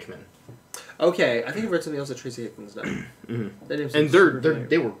Tracy Hickman. Okay, I think I've read something else that Tracy Hickman's done. And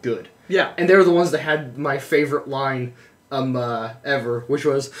they were good. Yeah. And they were the ones that had my favorite line ever, which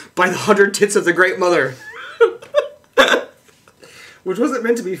was, "By the 100 tits of the Great Mother." Which wasn't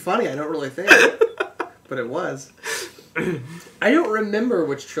meant to be funny, I don't really think. But it was. I don't remember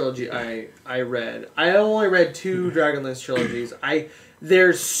which trilogy I read. I only read 2 Dragonlance trilogies.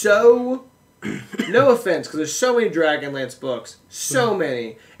 There's so... No offense, because there's so many Dragonlance books. So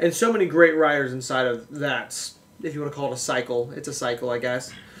many. And so many great writers inside of that. If you want to call it a cycle. It's a cycle, I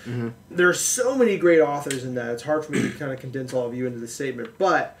guess. There are so many great authors in that. It's hard for me to kind of condense all of you into the statement.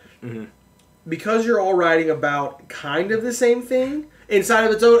 But because you're all writing about kind of the same thing, inside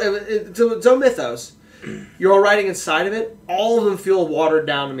of its own mythos, you're all writing inside of it, all of them feel watered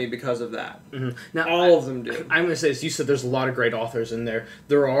down to me because of that. Now, all of them do. I'm going to say this. You said there's a lot of great authors in there.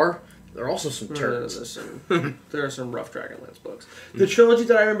 There are also some turds. There are some rough Dragonlance books. The trilogy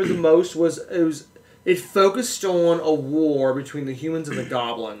that I remember the most was it focused on a war between the humans and the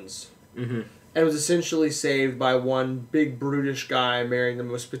goblins. And it was essentially saved by one big brutish guy marrying the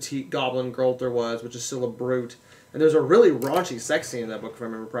most petite goblin girl there was, which is still a brute. And there's a really raunchy sex scene in that book, if I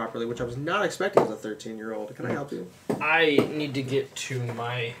remember properly, which I was not expecting as a 13-year-old. Can I help you? I need to get to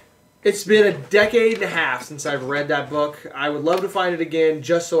my... It's been a decade and a half since I've read that book. I would love to find it again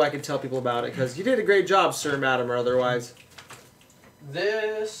just so I can tell people about it, because you did a great job, Sir, Madam, or otherwise.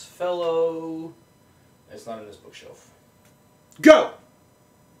 This fellow... It's not in this bookshelf. Go!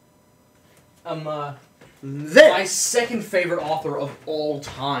 My second favorite author of all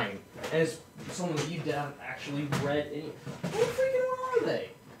time. And it's someone that you haven't actually read any... What freaking are they?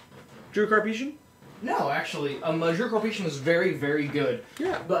 Drew Carpetian? No, actually. Drew Carpetian is very, very good.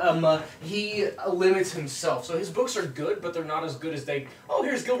 Yeah. But he limits himself. So his books are good, but they're not as good as they... Oh,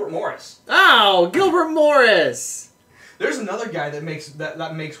 here's Gilbert Morris. Oh, Gilbert Morris! There's another guy that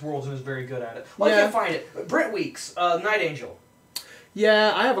makes worlds and is very good at it. Well, yeah. I can't find it. Brent Weeks, Night Angel.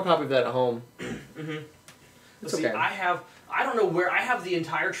 Yeah, I have a copy of that at home. Let's see, I don't know where, I have the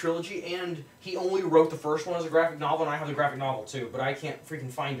entire trilogy, and he only wrote the first one as a graphic novel, and I have the graphic novel too, but I can't freaking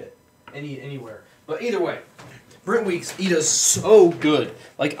find it anywhere. But either way, Brent Weeks, he does so good.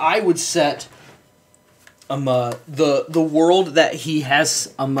 Like, I would set the world that he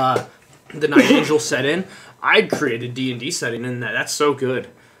has the Night Angel set in, I'd create a D&D setting in that. That's so good.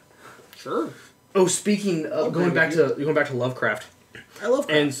 Sure. Oh, speaking going back to Lovecraft. I love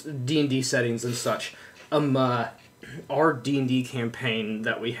Lovecraft. And D&D settings and such. Our D&D campaign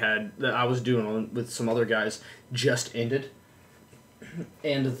that I was doing with some other guys just ended.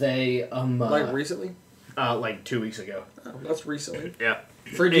 And they like recently? Like 2 weeks ago. Oh, that's recently. Yeah.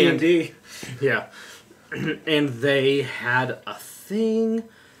 For D&D. Yeah. And they had a thing.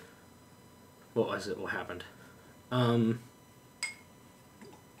 What was it? What happened?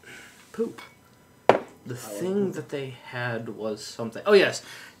 Poop. The thing that they had was something. Oh, yes.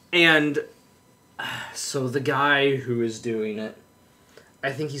 And so the guy who is doing it,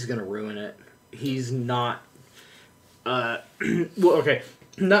 I think he's going to ruin it. He's not... well, okay.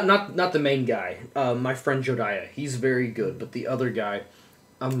 Not the main guy. My friend Jodiah. He's very good, but the other guy...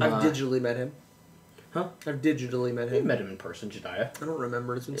 I've digitally met him. Huh? I've digitally met him. You met him in person, Jediah. I don't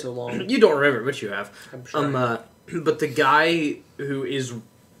remember. It's been so long. You don't remember, but you have. I'm sure. But the guy who is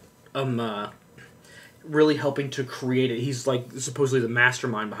really helping to create it, he's like supposedly the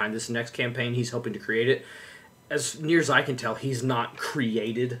mastermind behind this next campaign. He's helping to create it. As near as I can tell, he's not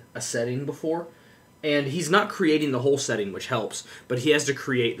created a setting before. And he's not creating the whole setting, which helps, but he has to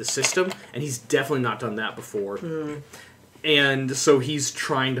create the system, and he's definitely not done that before. And so he's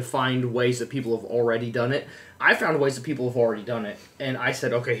trying to find ways that people have already done it. I found ways that people have already done it. And I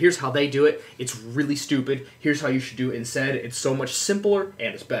said, okay, here's how they do it. It's really stupid. Here's how you should do it instead. It's so much simpler,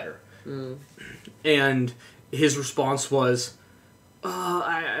 and it's better. And his response was,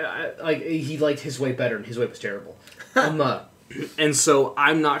 he liked his way better, and his way was terrible. And so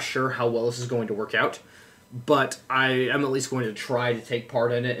I'm not sure how well this is going to work out. But I am at least going to try to take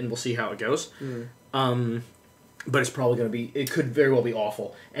part in it, and we'll see how it goes. But it's probably going to be... It could very well be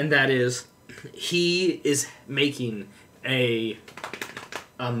awful. And that is... He is making a...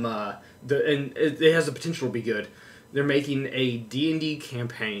 and it has the potential to be good. They're making a D&D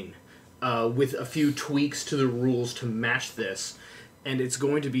campaign with a few tweaks to the rules to match this. And it's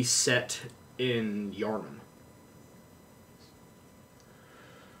going to be set in Yharnam.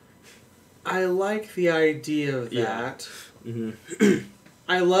 I like the idea of that. Yeah.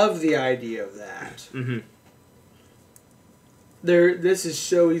 I love the idea of that. This is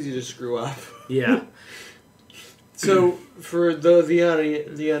so easy to screw up. Yeah. So, for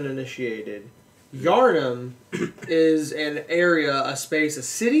the uninitiated, Yharnam is an area, a space, a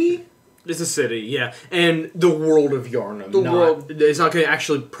city? It's a city, yeah. And the world of Yharnam. It's not going to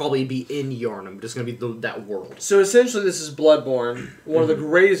actually probably be in Yharnam. It's going to be that world. So, essentially, this is Bloodborne, one of the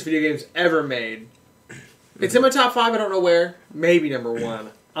greatest video games ever made. It's in my top 5, I don't know where. Maybe number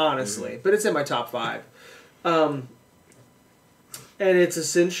 1, honestly. But it's in my top 5. And it's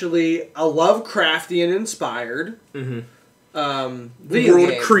essentially a Lovecraftian-inspired video world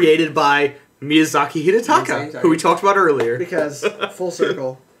game. Created by Miyazaki Hidetaka, who we talked about earlier. Because, full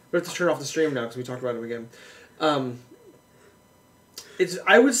circle, we have to turn off the stream now because we talked about him again.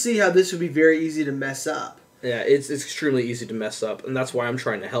 I would see how this would be very easy to mess up. Yeah, it's extremely easy to mess up, and that's why I'm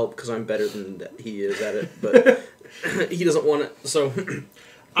trying to help, because I'm better than he is at it, but he doesn't want it, so...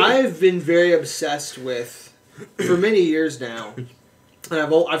 I've been very obsessed with, for many years now, and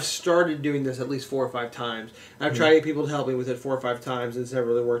I've started doing this at least 4 or 5 times. I've tried to get people to help me with it 4 or 5 times, and it's never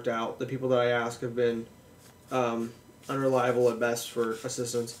really worked out. The people that I ask have been unreliable at best for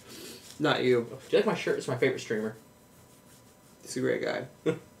assistance. Not you. Do you like my shirt? It's my favorite streamer. He's a great guy.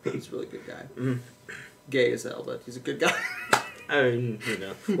 He's a really good guy. Gay as hell, but he's a good guy. I mean, you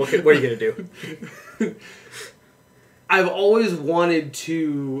know. What are you going to do? I've always wanted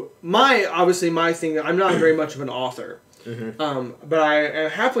to... Obviously, my thing... I'm not very much of an author. But I am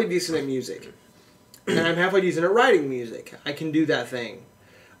halfway decent at music. And I'm halfway decent at writing music. I can do that thing.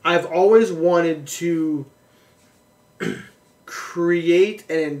 I've always wanted to create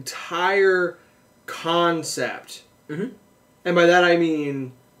an entire concept. And by that I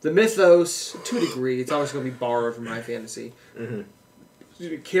mean the mythos, to a degree. It's always going to be borrowed from my fantasy.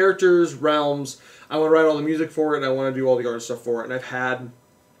 Characters, realms. I want to write all the music for it, and I want to do all the art stuff for it. And I've had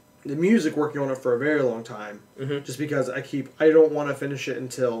the music working on it for a very long time. Just because I don't want to finish it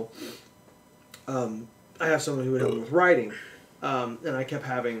until I have someone who would help me with writing. And I kept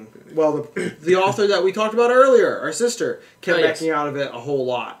having... Well, the author that we talked about earlier, our sister, kept backing out of it a whole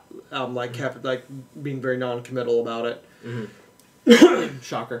lot. Kept being very non-committal about it.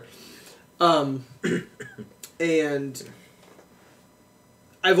 Shocker. And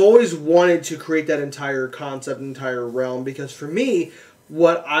I've always wanted to create that entire concept, entire realm, because for me,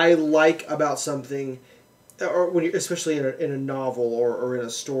 what I like about something, or when you, especially in a novel or in a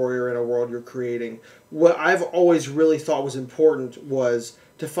story or in a world you're creating, what I've always really thought was important was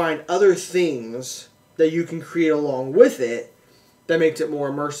to find other things that you can create along with it that makes it more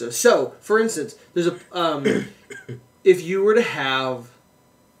immersive. So, for instance, there's a if you were to have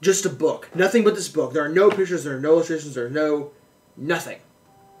just a book, nothing but this book, there are no pictures, there are no illustrations, there are no nothing.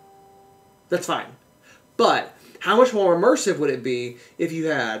 That's fine. But how much more immersive would it be if you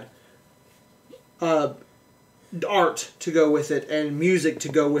had art to go with it, and music to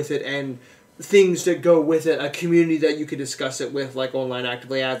go with it, and things that go with it, a community that you could discuss it with, like online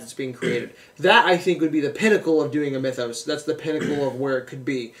actively as it's being created. That, I think, would be the pinnacle of doing a mythos. That's the pinnacle of where it could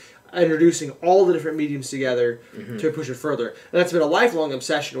be. Introducing all the different mediums together to push it further. And that's been a lifelong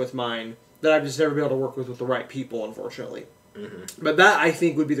obsession with mine that I've just never been able to work with the right people, unfortunately. But that, I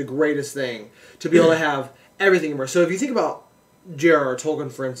think, would be the greatest thing, to be able to have everything immersed. So if you think about J.R.R.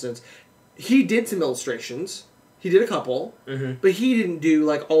 Tolkien, for instance, he did some illustrations. He did a couple, but he didn't do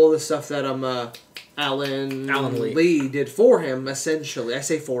like all the stuff that Alan Lee did for him. Essentially, I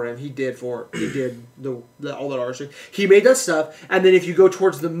say for him. He did all that artistry. He made that stuff, and then if you go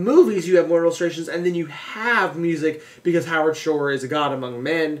towards the movies, you have more illustrations, and then you have music because Howard Shore is a god among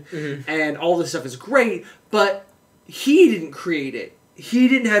men, and all this stuff is great. But he didn't create it. He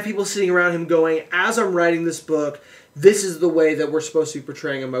didn't have people sitting around him going, "As I'm writing this book, this is the way that we're supposed to be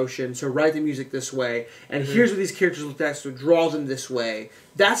portraying emotion, so write the music this way, and here's what these characters look like, so draw them this way."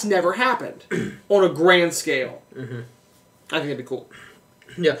 That's never happened on a grand scale. I think that'd be cool.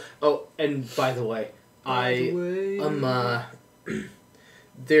 Yeah. Oh, and by the way,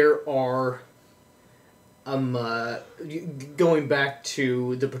 there are, going back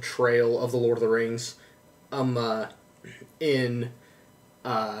to the portrayal of the Lord of the Rings, going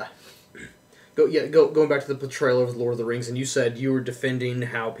back to the portrayal of the Lord of the Rings, and you said you were defending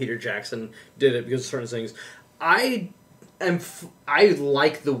how Peter Jackson did it because of certain things. I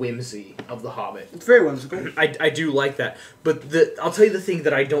like the whimsy of The Hobbit. It's very whimsical. I do like that. But I'll tell you the thing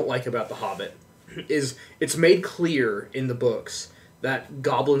that I don't like about The Hobbit is it's made clear in the books that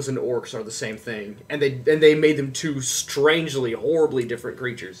goblins and orcs are the same thing, and they made them two strangely, horribly different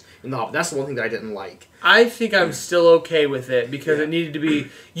creatures in The Hobbit. That's the one thing that I didn't like. I think I'm still okay with it because it needed to be.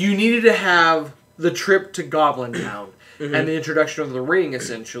 You needed to have the trip to Goblin Town and the introduction of the ring,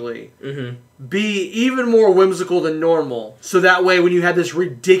 essentially, be even more whimsical than normal. So that way, when you had this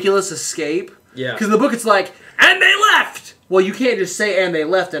ridiculous escape, because in the book it's like, and they left. Well, you can't just say "and they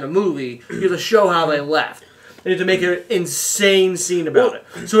left" in a movie. You have to show how they left. You have to make an insane scene about it.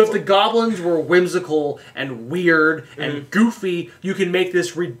 So if the goblins were whimsical and weird and goofy, you can make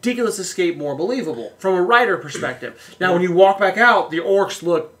this ridiculous escape more believable from a writer perspective. Now, when you walk back out, the orcs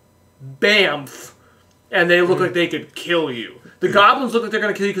look bamf, and they look like they could kill you. The goblins look like they're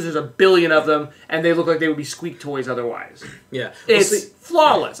going to kill you because there's a billion of them, and they look like they would be squeak toys otherwise. Yeah. It's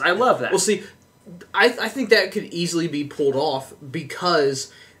flawless. I love that. Well, see, I think that could easily be pulled off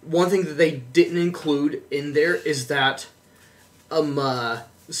because one thing that they didn't include in there is that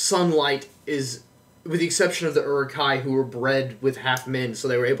sunlight is, with the exception of the Uruk-hai who were bred with half men, so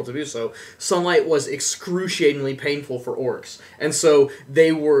they were able to do so, sunlight was excruciatingly painful for orcs. And so they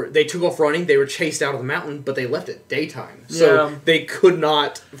took off running, they were chased out of the mountain, but they left at daytime. So they could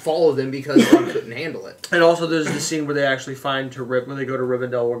not follow them because they couldn't handle it. And also there's the scene where they actually when they go to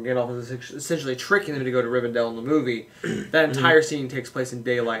Rivendell, where Gandalf is essentially tricking them to go to Rivendell in the movie. That entire scene takes place in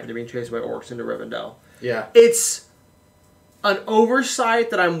daylight, and they're being chased by orcs into Rivendell. Yeah. It's an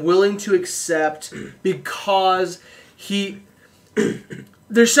oversight that I'm willing to accept because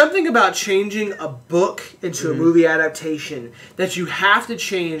there's something about changing a book into a movie adaptation that you have to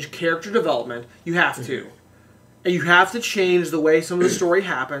change character development. You have to. And you have to change the way some of the story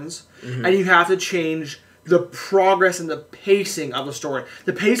happens. And you have to change the progress and the pacing of the story.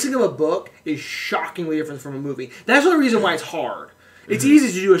 The pacing of a book is shockingly different from a movie. That's the reason why it's hard. It's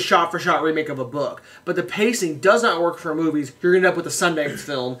easy to do a shot-for-shot remake of a book, but the pacing does not work for movies. You're going to end up with a Sundance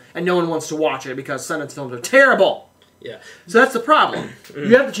film, and no one wants to watch it because Sundance films are terrible. Yeah. So that's the problem.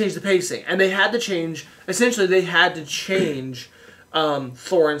 You have to change the pacing, and they had to change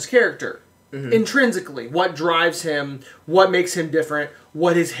Thorin's character. Intrinsically, what drives him, what makes him different,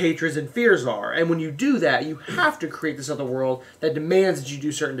 what his hatreds and fears are. And when you do that, you have to create this other world that demands that you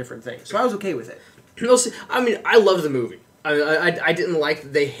do certain different things. So I was okay with it. I love the movie. I didn't like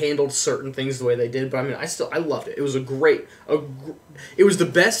that they handled certain things the way they did, but I loved it. It was it was the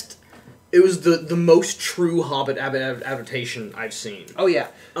best, it was the most true Hobbit adaptation I've seen. Oh yeah.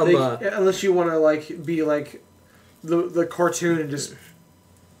 Unless you want to be like the cartoon and just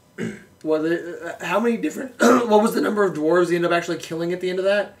Well, how many different... what was the number of dwarves they ended up actually killing at the end of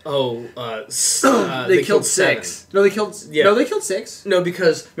that? Oh, they killed 6. No, they killed... Yeah. No, they killed 6. No,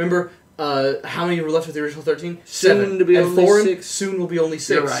 because, remember, how many were left with the original 13? 7. Soon to be only Thorin, 6. Soon will be only 6.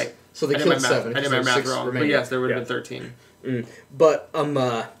 You're right. So they killed 7. I did my math wrong. But yes, there would have been 13. But,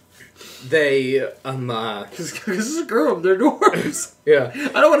 they, Because this is a girl, they're dwarves. Yeah.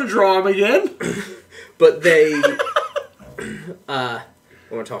 I don't want to draw them again. But they, what am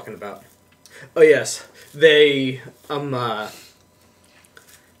I talking about? Oh, yes. They, oh,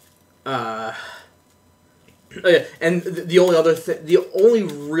 yeah, and the only other the only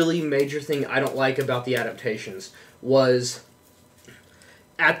really major thing I don't like about the adaptations was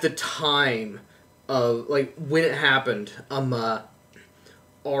at the time of, like, when it happened,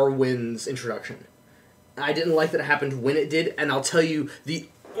 Arwen's introduction. I didn't like that it happened when it did, and I'll tell you the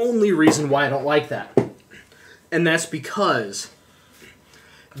only reason why I don't like that. And that's because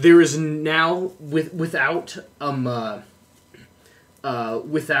there is now, without Glorfindel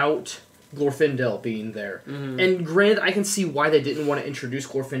being there. Mm-hmm. And granted, I can see why they didn't want to introduce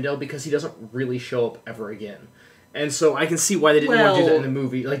Glorfindel, because he doesn't really show up ever again. And so I can see why they didn't want to do that in the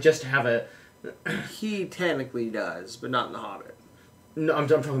movie, like, just to have a... He technically does, but not in The Hobbit. No, I'm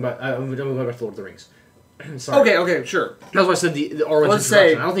talking about... I'm going back to Lord of the Rings. Sorry. Okay, sure. That's why I said the Arwen's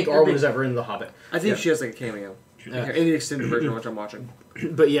introduction. I don't think Arwen is ever in The Hobbit. I think she has, like, a cameo. In the extended version, which I'm watching.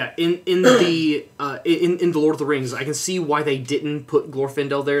 But yeah, in the Lord of the Rings, I can see why they didn't put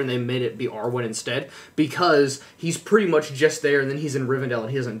Glorfindel there and they made it be Arwen instead, because he's pretty much just there, and then he's in Rivendell and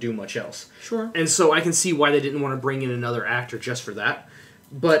he doesn't do much else. Sure. And so I can see why they didn't want to bring in another actor just for that.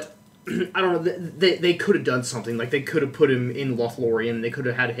 But I don't know. They could have done something. Like, they could have put him in Lothlorien, and they could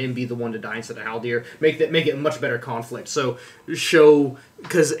have had him be the one to die instead of Haldir. Make it a much better conflict. So show,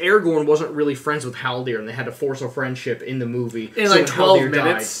 because Aragorn wasn't really friends with Haldir, and they had to force a friendship in the movie. In like 12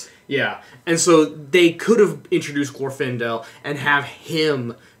 minutes. Died, yeah, and so they could have introduced Glorfindel and have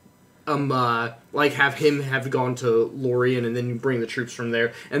him. Have gone to Lorien and then bring the troops from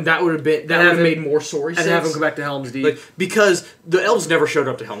there, and that would have made more story sense. And have him come back to Helm's Deep, because the elves never showed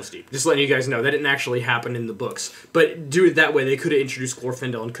up to Helm's Deep. Just letting you guys know, that didn't actually happen in the books. But do it that way, they could have introduced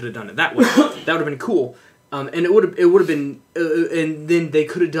Glorfindel and could have done it that way. That would have been cool, and it would have been, and then they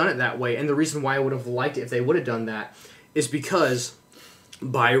could have done it that way. And the reason why I would have liked it if they would have done that is because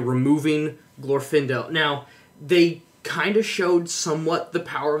by removing Glorfindel, now they kind of showed somewhat the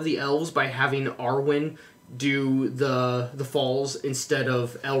power of the elves by having Arwen do the falls instead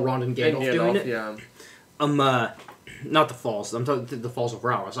of Elrond and Gandalf doing it. Yeah. Not the falls. I'm talking the falls of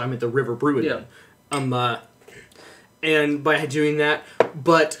Rauras. I meant the River Bruin. Yeah. And by doing that,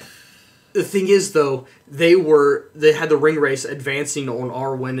 but the thing is, though, they had the ring race advancing on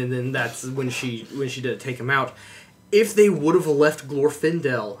Arwen, and then that's when she did take him out. If they would have left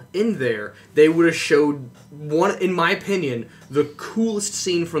Glorfindel in there, they would have showed one, in my opinion, the coolest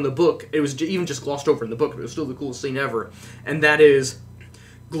scene from the book. It was even just glossed over in the book, but it was still the coolest scene ever. And that is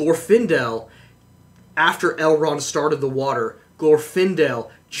Glorfindel, after Elrond started the water,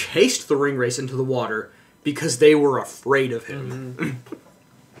 Glorfindel chased the ring race into the water because they were afraid of him. Mm-hmm.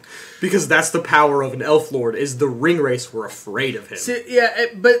 Because that's the power of an elf lord, is the ring race were afraid of him. See, yeah,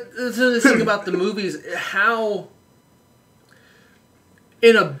 but the thing about the movies, how...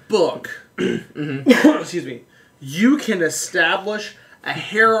 In a book, excuse me, you can establish a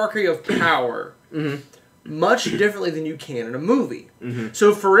hierarchy of power much differently than you can in a movie.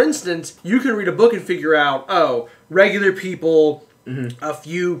 So, for instance, you can read a book and figure out, regular people, a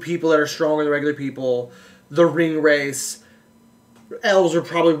few people that are stronger than regular people, the ring race, elves are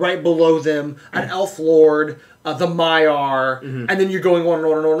probably right below them, an elf lord, the Maiar, and then you're going on and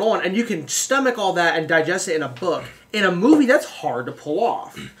on and on and on, and you can stomach all that and digest it in a book. In a movie, that's hard to pull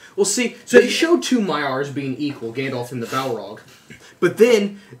off. Well, see, so they showed two Maiars being equal, Gandalf and the Balrog, but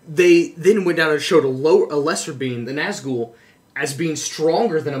then they went down and showed a lesser being, the Nazgul, as being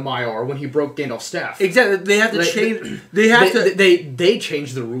stronger than a Maiar when he broke Gandalf's staff. Exactly, they have to change. They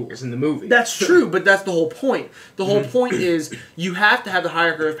changed the rules in the movie. That's true, but that's the whole point. The whole point is you have to have the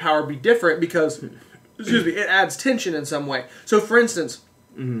hierarchy of power be different because, it adds tension in some way. So, for instance.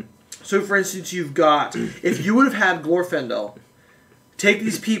 You've got, if you would have had Glorfindel take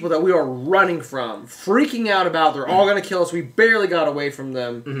these people that we are running from, freaking out about, they're all going to kill us, we barely got away from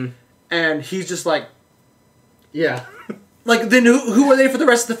them, and he's just like, yeah. Like, then who are they for the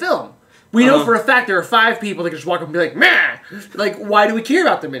rest of the film? We know for a fact there are 5 people that can just walk up and be like, meh! Like, why do we care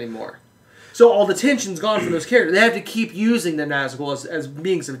about them anymore? So all the tension's gone from those characters. They have to keep using the Nazgul as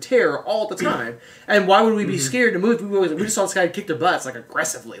beings of terror all the time. And why would we be scared to move? We just saw this guy kick their butts, like,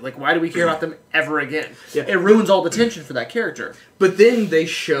 aggressively. Like, why do we care about them ever again? Yeah. It ruins all the tension for that character. But then they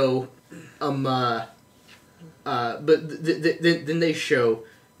show then they show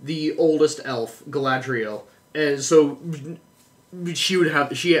the oldest elf, Galadriel, and so she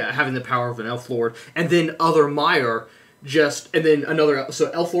having the power of an elf lord, and then other Maiar and then another, so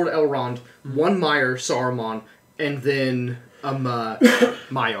elf lord Elrond, one Maiar Saruman, and then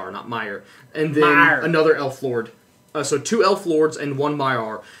Maiar, not Maiar, and then another elf lord. So 2 elf lords and 1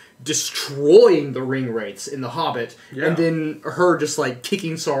 Maiar destroying the ring wraiths in The Hobbit, and then her just like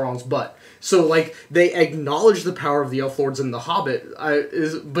kicking Sauron's butt. So like they acknowledge the power of the elf lords in The Hobbit,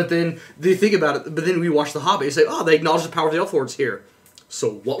 but then they think about it. But then we watch The Hobbit and say, oh, they acknowledge the power of the elf lords here.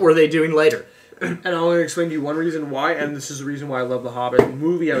 So what were they doing later? And I'm going to explain to you one reason why, and this is the reason why I love The Hobbit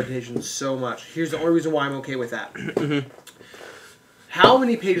movie adaptation so much. Here's the only reason why I'm okay with that. How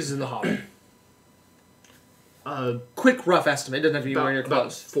many pages is in The Hobbit? Quick rough estimate. It doesn't have to be anywhere near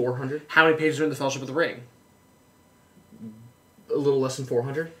close. 400. How many pages are in the Fellowship of the Ring? A little less than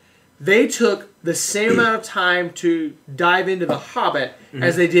 400. They took the same amount of time to dive into The Hobbit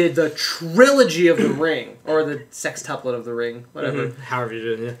as they did the trilogy of the Ring, or the sextuplet of the Ring, whatever. However you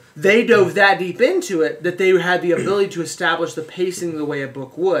do it, yeah. They dove that deep into it that they had the ability to establish the pacing the way a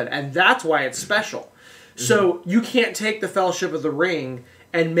book would, and that's why it's special. So you can't take the Fellowship of the Ring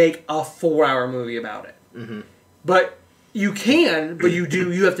and make a 4-hour movie about it. But you can, but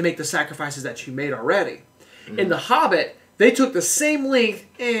you have to make the sacrifices that you made already. In The Hobbit, they took the same length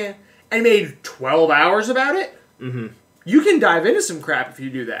and made 12 hours about it. You can dive into some crap if you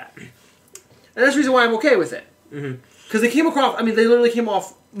do that. And that's the reason why I'm okay with it. Because they came across, they literally came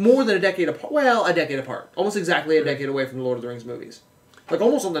off more than a decade apart. Well, a decade apart. Almost exactly a decade away from the Lord of the Rings movies. Like,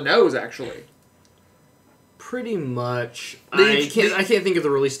 almost on the nose, actually. Pretty much. I can't think of the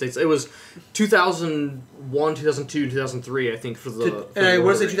release dates. It was 2001, 2002, 2003, I think, for the... And I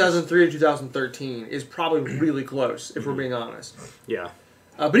want to say 2003 to 2013 is probably really close, if we're being honest. Yeah.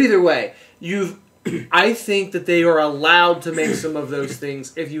 But either way, I think that they are allowed to make some of those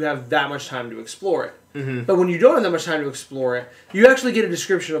things if you have that much time to explore it. But when you don't have that much time to explore it, you actually get a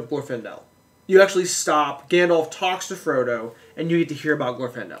description of Glorfindel. You actually stop, Gandalf talks to Frodo, and you get to hear about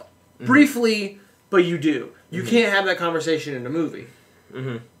Glorfindel. Briefly, but you do. You can't have that conversation in a movie.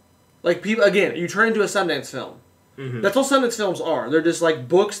 Like, people, again, you turn into a Sundance film. That's all Sundance films are. They're just like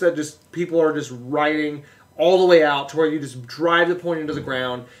books that just people are just writing all the way out to where you just drive the point into the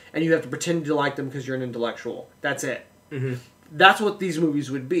ground and you have to pretend to like them because you're an intellectual. That's it. That's what these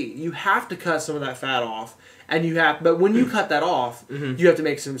movies would be. You have to cut some of that fat off, but when you cut that off, you have to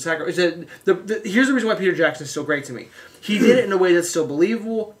make some sacrifices. Here's the reason why Peter Jackson is so great to me. He did it in a way that's still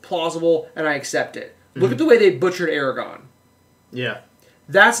believable, plausible, and I accept it. Look at the way they butchered Aragorn. Yeah.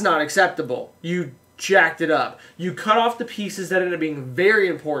 That's not acceptable. You jacked it up. You cut off the pieces that ended up being very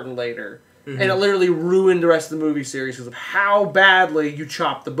important later, and it literally ruined the rest of the movie series because of how badly you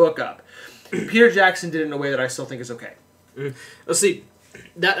chopped the book up. Peter Jackson did it in a way that I still think is okay. Let's see,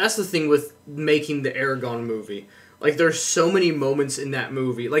 that's the thing with making the Aragorn movie. Like, there's so many moments in that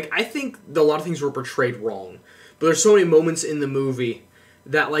movie. Like, I think a lot of things were portrayed wrong, but there's so many moments in the movie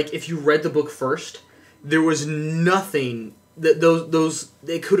that, like, if you read the book first, there was nothing that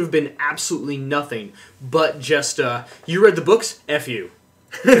they could have been absolutely nothing but just you read the books, F you.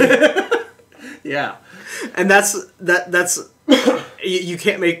 Yeah. And that's you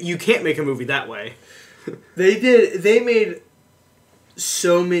can't make a movie that way. They made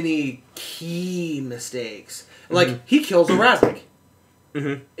so many key mistakes. Like, he kills a Razak.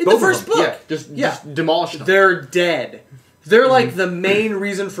 In the first book. Yeah, just demolish them. They're dead. They're like the main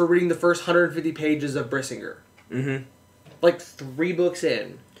reason for reading the first 150 pages of Brissinger. Like 3 books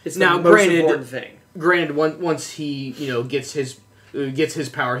in. It's the most important thing. Granted, once he gets his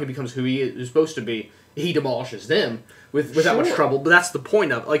power, he becomes who he is supposed to be. He demolishes them without much trouble. But that's the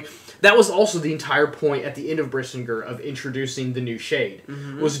point of that was also the entire point at the end of Brissinger of introducing the new shade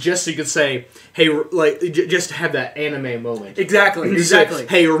was just so you could say, hey, just to have that anime moment. Exactly. Say,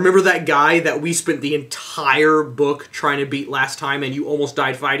 hey, remember that guy that we spent the entire book trying to beat last time and you almost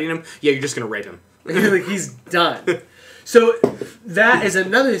died fighting him? Yeah, you're just gonna rape him. Like, he's done. So that is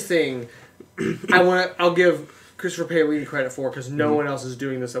another thing I'll give Christopher Paolini credit for, because no one else is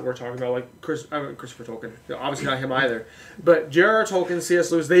doing this that we're talking about. Like Christopher Tolkien, obviously not him either. But J.R.R. Tolkien,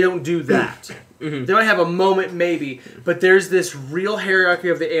 C.S. Lewis, they don't do that. They might have a moment maybe, but there's this real hierarchy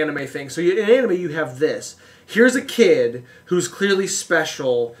of the anime thing. So in anime, you have this. Here's a kid who's clearly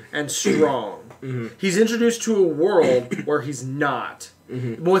special and strong. He's introduced to a world where he's not.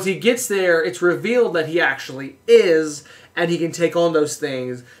 But once he gets there, it's revealed that he actually is, and he can take on those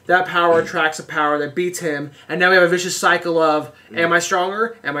things. That power attracts a power that beats him, and now we have a vicious cycle of, am I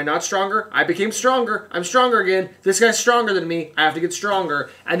stronger? Am I not stronger? I became stronger. I'm stronger again. This guy's stronger than me. I have to get stronger.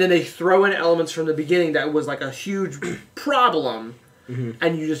 And then they throw in elements from the beginning that was like a huge problem,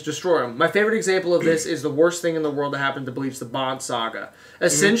 and you just destroy them. My favorite example of this is the worst thing in the world that happened to Bleach, the Bond Saga.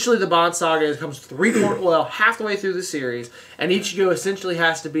 Essentially, the Bond Saga comes half the way through the series, and Ichigo essentially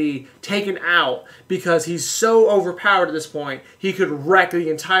has to be taken out because he's so overpowered at this point, he could wreck the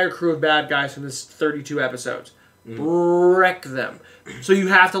entire crew of bad guys from this 32 episodes. Wreck them. So you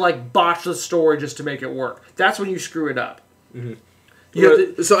have to, like, botch the story just to make it work. That's when you screw it up. He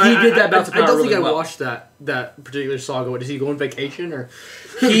did that about the power. I don't think really I watched that particular saga. What, does he go on vacation or?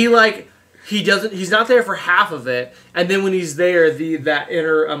 He's not there for half of it, and then when he's there,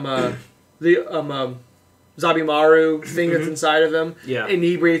 Zabimaru thing that's inside of him,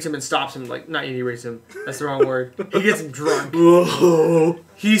 inebriates him and stops him. Like, not inebriates him. That's the wrong word. He gets him drunk.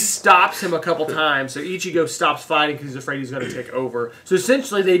 He stops him a couple times, so Ichigo stops fighting because he's afraid he's going to take over. So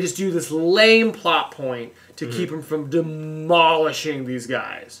essentially, they just do this lame plot point to keep him from demolishing these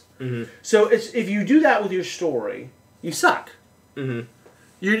guys. So if you do that with your story, you suck.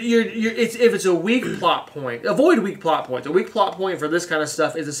 If it's a weak plot point, avoid weak plot points. A weak plot point for this kind of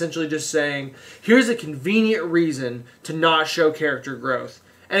stuff is essentially just saying, here's a convenient reason to not show character growth,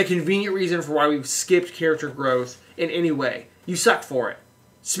 and a convenient reason for why we've skipped character growth in any way. You suck for it.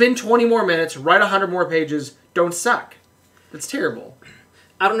 Spend 20 more minutes, write 100 more pages, don't suck. That's terrible.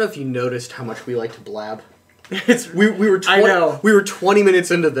 I don't know if you noticed how much we like to blab. We were 20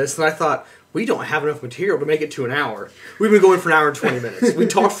 minutes into this, and I thought, we don't have enough material to make it to an hour. We've been going for an hour and 20 minutes. We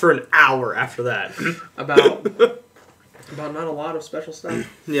talked for an hour after that. About not a lot of special stuff.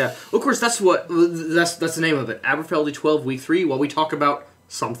 Yeah. Of course, that's the name of it. Aberfeldy 12, week 3, while we talk about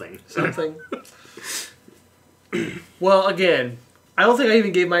something. Well, again, I don't think I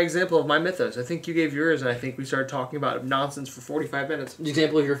even gave my example of my mythos. I think you gave yours, and I think we started talking about nonsense for 45 minutes. The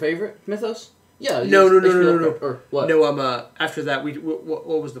example of your favorite mythos? Yeah. No. Or what? No, after that,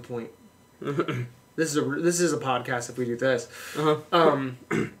 what was the point? This is a podcast if we do this.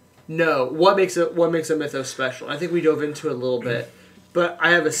 No, what makes a mythos special? I think we dove into it a little bit, but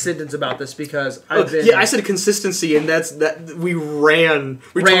I have a sentence about this because I said consistency, and we talked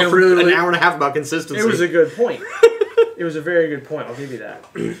for an hour and a half about consistency. It was a good point. It was a very good point. I'll give you that.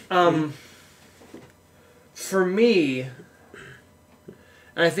 For me,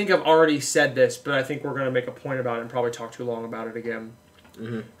 and I think I've already said this, but I think we're going to make a point about it and probably talk too long about it again.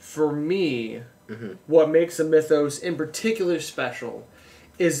 For me, what makes a mythos in particular special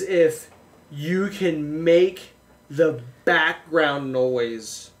is if you can make the background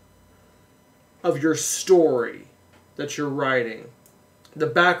noise of your story that you're writing, the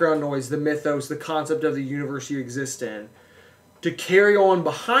background noise, the mythos, the concept of the universe you exist in, to carry on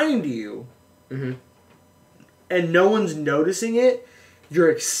behind you, and no one's noticing it. You're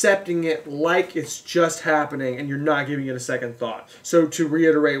accepting it like it's just happening, and you're not giving it a second thought. So to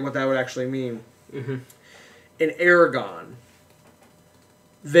reiterate what that would actually mean, in Aragon,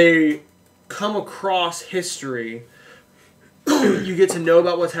 they come across history. You get to know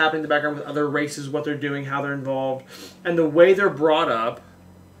about what's happening in the background with other races, what they're doing, how they're involved, and the way they're brought up.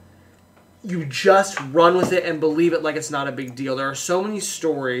 You just run with it and believe it like it's not a big deal. There are so many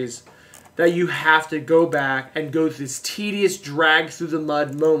stories that you have to go back and go through this tedious drag through the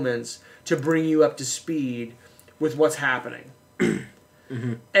mud moments to bring you up to speed with what's happening.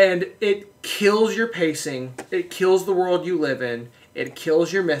 And it kills your pacing. It kills the world you live in. It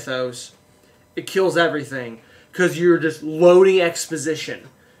kills your mythos. It kills everything because you're just loading exposition.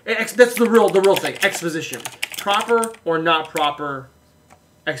 That's the real thing. Exposition. Proper or not proper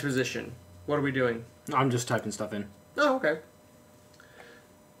exposition. What are we doing? I'm just typing stuff in. Oh, okay.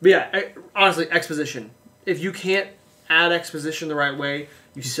 But yeah, honestly, exposition. If you can't add exposition the right way,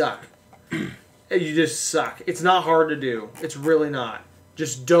 you suck. You just suck. It's not hard to do. It's really not.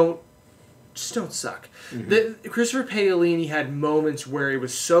 Just don't suck. Christopher Paolini had moments where he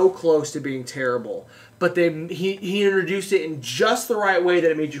was so close to being terrible, but he introduced it in just the right way that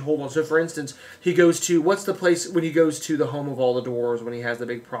it made you hold on. So, for instance, he goes to, what's the place when he goes to the home of all the dwarves when he has the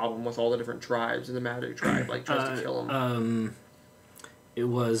big problem with all the different tribes and the magic tribe tries to kill him? It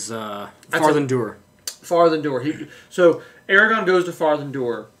was Farthendur. Farthendur. So Aragon goes to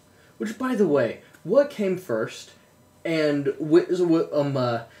Farthendur. Which, by the way, what came first? And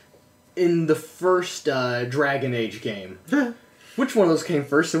in the first Dragon Age game, which one of those came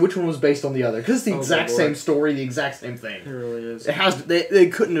first, and which one was based on the other? Because it's the exact same story, the exact same thing. It really is. It has. They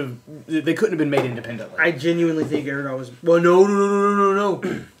couldn't have been made independently. I genuinely think Aragon was. Well, no.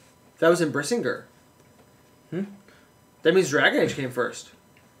 That was in Brissinger. That means Dragon Age came first.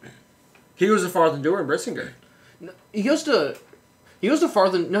 He goes to Farthendur and Brissinger. No, he goes to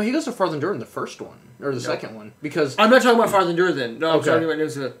Farthendur in the first one. Or the second one. Because... I'm not talking about Farthendur then. No, I'm talking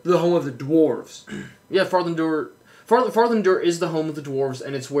about the home of the dwarves. Yeah, Farthendur is the home of the dwarves,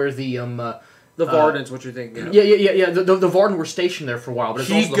 and it's where the Vardens, what you're thinking of. Yeah. The Varden were stationed there for a while, but it's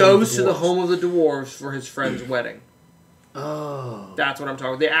he also goes to the home of the dwarves for his friend's wedding. Oh. That's what I'm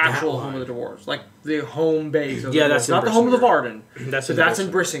talking about. The actual home of the dwarves. Like, the home base of the dwarves. That's not the home of the Varden. That's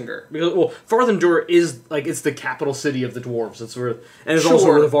in Brissinger. Because, well, Farthendur is, like, it's the capital city of the dwarves. It's where, and it's also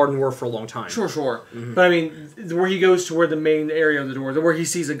where the Varden were for a long time. Sure. Mm-hmm. But, I mean, where he goes to where the main area of the dwarves, where he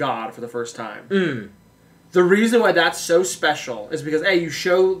sees a god for the first time. The reason why that's so special is because, you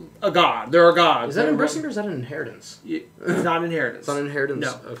show a god. There are gods. Is that in Brissinger or is that an inheritance? It's not an inheritance. It's not an inheritance?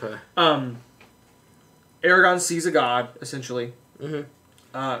 No. Okay. Aragorn sees a god, essentially.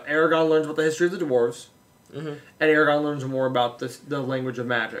 Mm-hmm. Aragorn learns about the history of the dwarves. Mm-hmm. And Aragorn learns more about the language of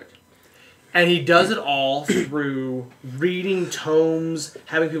magic. And he does it all through reading tomes,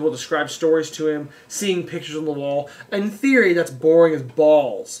 having people describe stories to him, seeing pictures on the wall. In theory, that's boring as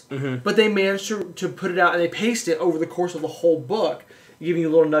balls. Mm-hmm. But they managed to put it out, and they paced it over the course of the whole book, giving you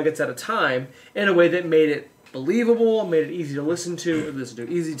little nuggets at a time, in a way that made it believable, made it easy to listen to,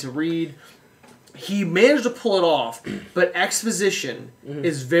 easy to read. He managed to pull it off, but exposition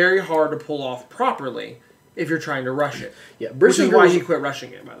is very hard to pull off properly if you're trying to rush it. Yeah, which is why he quit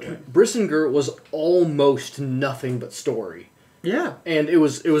rushing it, by the way. Brissinger was almost nothing but story. Yeah. And it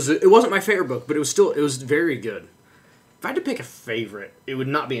wasn't my favorite book, but it was very good. If I had to pick a favorite, it would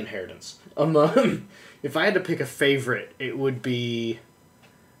not be Inheritance. If I had to pick a favorite, it would be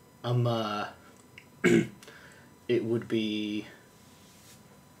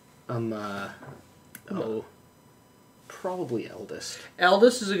probably Eldest.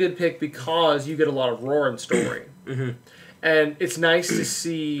 Eldest is a good pick because you get a lot of Roran story. Mm-hmm. And it's nice to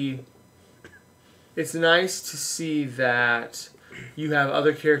see that you have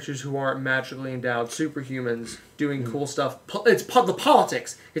other characters who aren't magically endowed superhumans doing cool stuff. It's the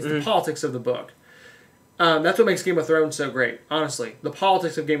politics. It's the politics of the book. That's what makes Game of Thrones so great. Honestly, the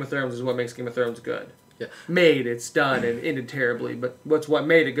politics of Game of Thrones is what makes Game of Thrones good. Yeah. It's done and ended terribly, but what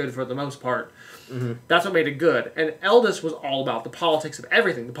made it good for the most part. Mm-hmm. That's what made it good. And Eldest was all about the politics of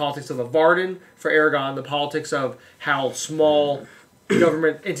everything. The politics of the Varden for Aragorn, the politics of how small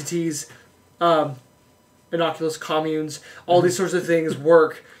government entities, innocuous communes, all these sorts of things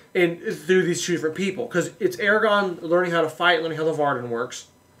work through these two different people. Because it's Aragorn learning how to fight, learning how the Varden works,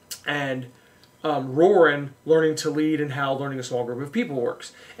 and Roran learning to lead and how learning a small group of people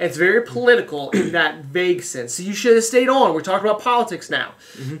works. And it's very political in that vague sense. So you should have stayed on. We're talking about politics now.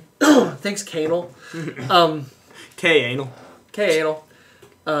 Mm-hmm. Thanks, Canal. K-anal. K-anal.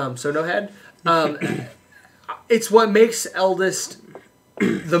 So no head. It's what makes Eldest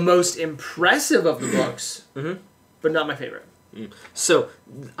the most impressive of the books, but not my favorite. So,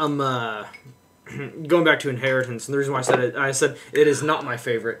 going back to Inheritance, and the reason why I said it is not my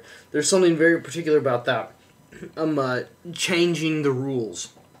favorite. There's something very particular about that. Changing the rules.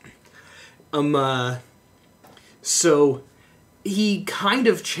 So he kind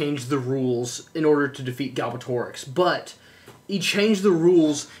of changed the rules in order to defeat Galbatorix, but he changed the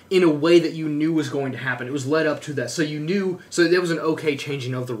rules in a way that you knew was going to happen. It was led up to that, so you knew. So there was an okay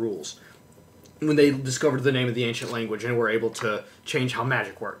changing of the rules when they discovered the name of the ancient language and were able to change how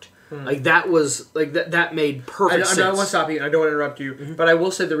magic worked. Like that was that made perfect sense. I don't want to stop you. I don't want to interrupt you, but I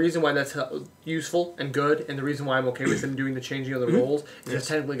will say the reason why that's useful and good, and the reason why I'm okay with them doing the changing of the rules, is because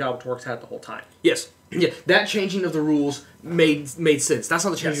technically Galbatorix had it the whole time. Yes, yeah, that changing of the rules made sense. That's not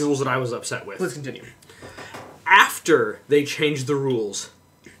the changing of the rules that I was upset with. Let's continue. After they changed the rules,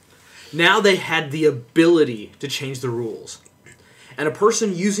 now they had the ability to change the rules. And a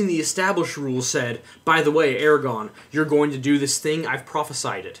person using the established rules said, by the way, Aragorn, you're going to do this thing, I've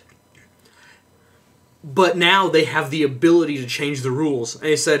prophesied it. But now they have the ability to change the rules. And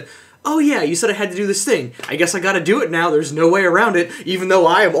they said, oh yeah, you said I had to do this thing. I guess I gotta do it now. There's no way around it. Even though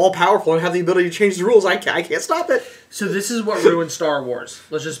I am all-powerful and have the ability to change the rules, I can't stop it. So this is what ruined Star Wars.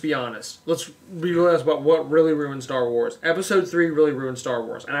 Let's just be honest. Let's be honest about what really ruined Star Wars. Episode 3 really ruined Star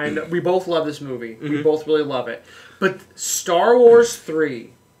Wars. And I know we both love this movie. We both really love it. But Star Wars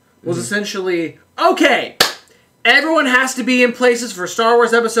 3 was essentially, okay, everyone has to be in places for Star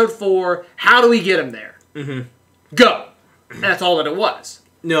Wars Episode 4. How do we get them there? Go! And that's all that it was.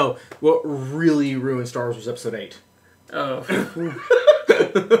 No, what really ruined Star Wars was Episode 8. Oh.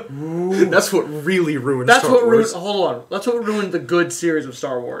 That's what really ruined Star Wars. Hold on. That's what ruined the good series of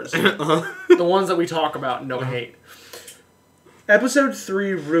Star Wars. The ones that we talk about and don't hate. Episode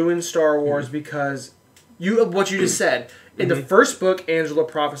 3 ruined Star Wars because what you just said. In the first book, Angela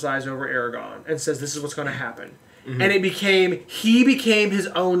prophesies over Aragon and says this is what's going to happen. And he became his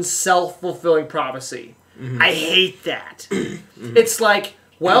own self-fulfilling prophecy. I hate that. It's like,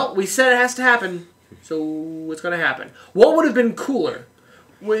 well, we said it has to happen, so it's going to happen. What would have been cooler?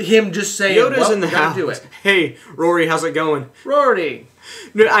 With him just saying, Yoda's in the house. Do it. Hey, Rory, how's it going? Rory.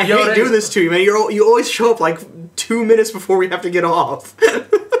 No, I hate doing this to you, man. You always show up like 2 minutes before we have to get off.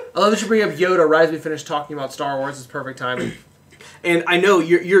 I love that you bring up Yoda right as we finish talking about Star Wars. It's perfect timing. And I know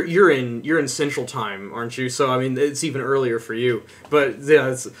you're in Central Time, aren't you? So I mean, it's even earlier for you. But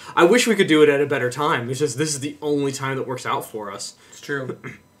yeah, I wish we could do it at a better time. It's just this is the only time that works out for us. It's true.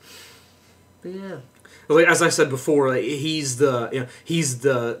 But yeah. Like, as I said before, like, he's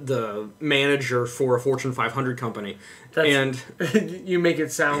the manager for a Fortune 500 company, and you make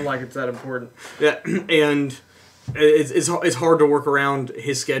it sound like it's that important. Yeah, and it's hard to work around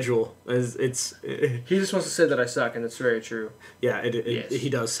his schedule. He just wants to say that I suck, and it's very true. Yeah, yes. He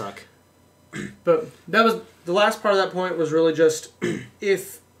does suck. But that was the last part of that point. Was really just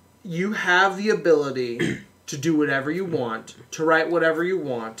if you have the ability to do whatever you want, to write whatever you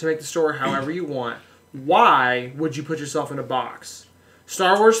want, to make the story however you want. Why would you put yourself in a box?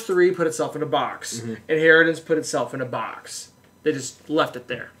 Star Wars 3 put itself in a box. Inheritance put itself in a box. They just left it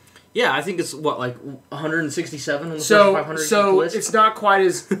there. Yeah, I think it's, like 167 on the so, 500 so list? It's not quite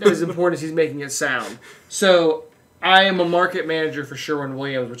as important as he's making it sound. So, I am a market manager for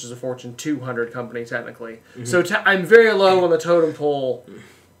Sherwin-Williams, which is a Fortune 200 company, technically. So, I'm very low on the totem pole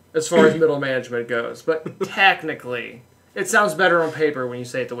as far as middle management goes. But technically, it sounds better on paper when you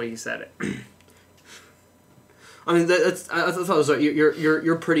say it the way he said it. I mean, I thought it was like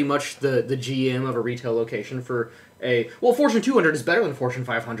you're pretty much the GM of a retail location for Fortune 200 is better than Fortune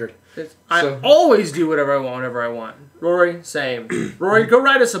 500. I always do whatever I want whenever I want. Rory, same. Rory, go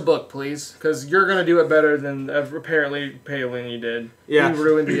write us a book, please, because you're gonna do it better than apparently Palin you did. Yeah, you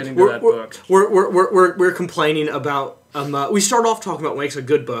ruined getting to that book. We're complaining about we start off talking about what makes a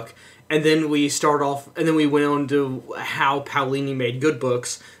good book. And then we went on to how Paolini made good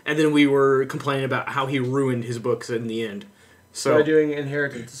books, and then we were complaining about how he ruined his books in the end. So by doing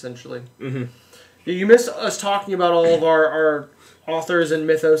Inheritance, essentially. You missed us talking about all of our authors and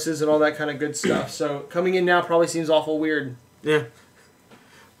mythoses and all that kind of good stuff. So coming in now probably seems awful weird. Yeah,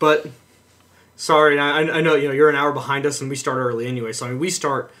 but sorry, I know you're an hour behind us, and we start early anyway. So I mean, we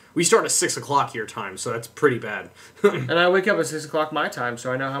start at 6 o'clock your time, so that's pretty bad. And I wake up at 6 o'clock my time,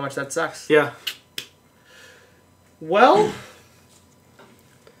 so I know how much that sucks. Yeah. Well,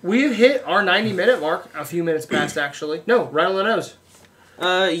 we've hit our 90-minute mark. A few minutes past, actually. No, right on the nose.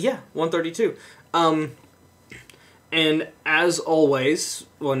 Yeah, 1:32. And as always,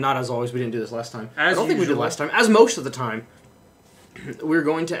 well, not as always. We didn't do this last time. I don't think we did last time. As most of the time. We're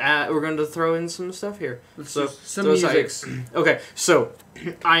going to throw in some stuff here. Some music. Okay, so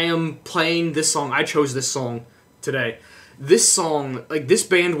I am playing this song. I chose this song today. This song, this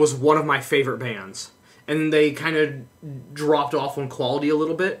band was one of my favorite bands, and they kind of dropped off on quality a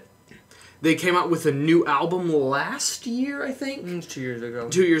little bit. They came out with a new album last year, I think. 2 years ago.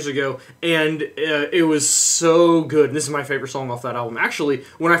 2 years ago, and it was so good. And this is my favorite song off that album. Actually,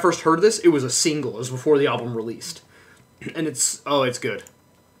 when I first heard this, it was a single. It was before the album released. And it's good.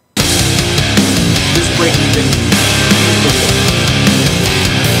 This breaking thing.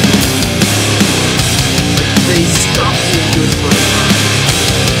 They stopped being good for a time.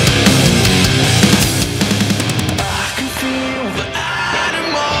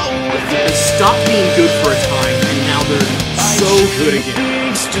 They stopped being good for a time, and now they're so good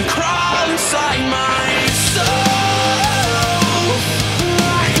again. Crawl inside my soul.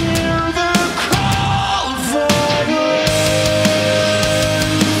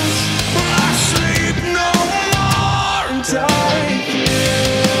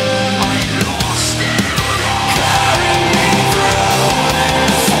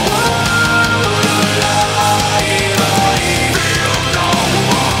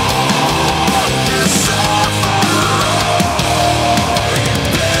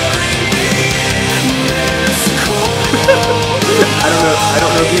 I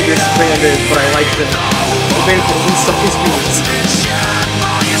don't know who this band is, but I like them. The band called We Suck His Beans.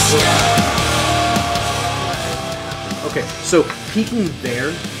 Okay, so peaking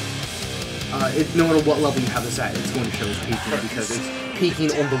there, no matter what level you have this at, it's going to show it's peaking because it's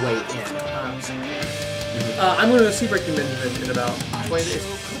peaking on the way in. I'm going to see Breaking Benjamin in about 20 days.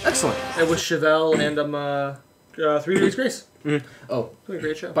 Excellent. And with Chevelle and 3 Days Grace. Oh, what a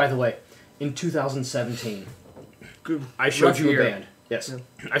great show. By the way, in 2017, good. I showed you a band. Yes. Yeah.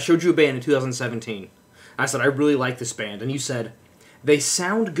 I showed you a band in 2017. I said, I really like this band. And you said, they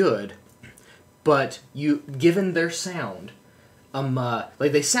sound good, but given their sound,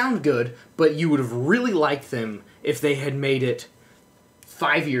 like they sound good, but you would have really liked them if they had made it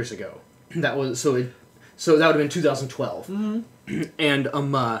 5 years ago. That was so that would have been 2012. Mm-hmm. And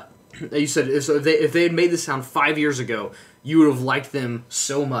you said so if they had made this sound 5 years ago, you would have liked them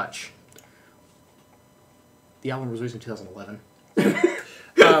so much. The album was released in 2011.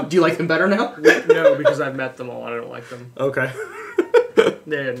 Do you like them better now? No, because I've met them all. I don't like them. Okay.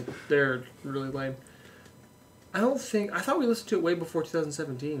 They're really lame. I thought we listened to it way before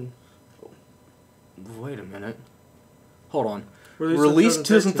 2017. Wait a minute. Hold on. Released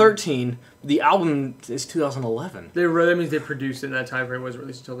 2013. The album is 2011. That means they produced it in that time frame. Was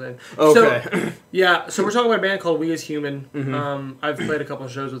released until then. Okay. So we're talking about a band called We As Human. Mm-hmm. I've played a couple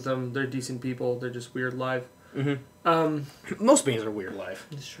of shows with them. They're decent people. They're just weird live. Mm-hmm. Most bands are weird live.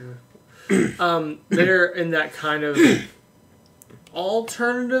 It's true. They're in that kind of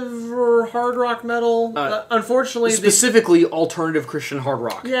alternative or hard rock metal. Unfortunately, specifically alternative Christian hard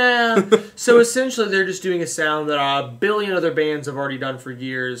rock. Yeah. So essentially, they're just doing a sound that a billion other bands have already done for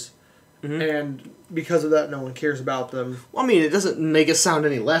years, and because of that, no one cares about them. Well, I mean, it doesn't make it sound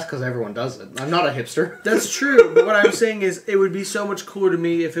any less because everyone does it. I'm not a hipster. That's true, but what I'm saying is, it would be so much cooler to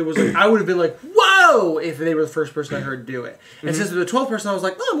me if it was like I would have been like, "Whoa!" if they were the first person I heard do it, and since they're the 12th person, I was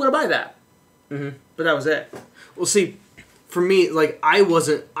like, "Oh, I'm going to buy that." But that was it. Well, see. For me, like,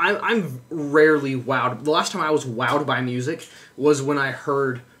 I'm rarely wowed. The last time I was wowed by music was when I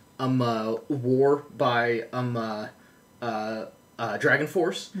heard War by Dragon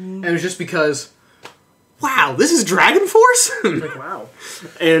Force. And it was just because, wow, this is Dragon Force? Like, wow.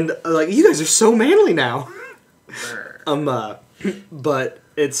 And, like, you guys are so manly now. But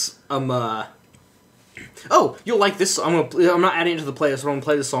it's, oh, you'll like this. I'm not adding it to the playlist, but I'm going to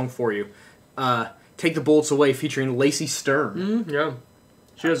play this song for you. Take the Bullets Away, featuring Lacey Stern. Yeah.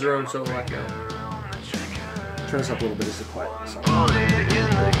 She has her own solo act now. Turn this up a little bit. It's a quiet song. Check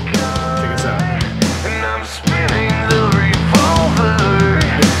this out. And I'm spinning the revolver,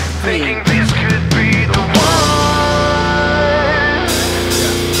 thinking this could be the one.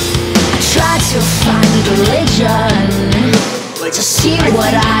 Try to find religion, to see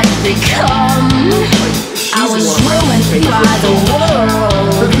what I've become. I was ruined by the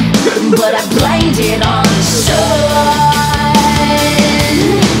world, but I blamed it on the sun.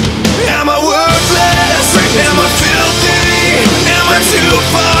 Am I worthless? Am I filthy? Am I too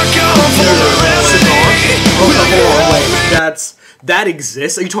far gone for the remedy? That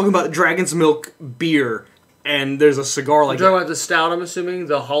exists. Are you talking about Dragon's Milk beer? And there's a cigar like You're talking about the stout, I'm assuming?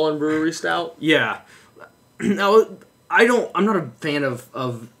 The Holland Brewery stout? Yeah. No, I'm not a fan of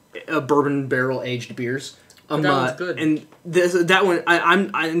bourbon barrel aged beers. That one's good. And that one,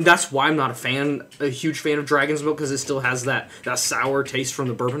 and that's why I'm not a huge fan of Dragon's Milk, because it still has that sour taste from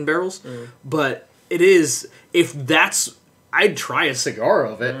the bourbon barrels. But it is, I'd try a cigar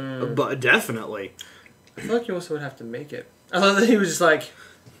of it, but definitely. I feel like you also would have to make it. I love that he was just like,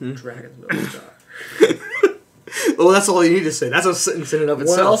 Dragon's Milk cigar. Well, that's all you need to say. That's a sentence in and of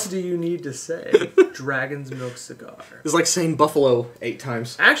itself. What else do you need to say? Dragon's Milk cigar. It's like saying buffalo 8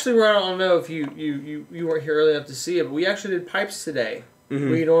 times. Actually, I don't know if you weren't here early enough to see it, but we actually did pipes today.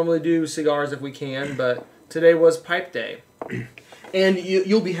 We normally do cigars if we can, but today was pipe day. And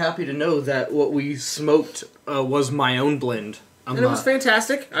you'll be happy to know that what we smoked was my own blend. And it was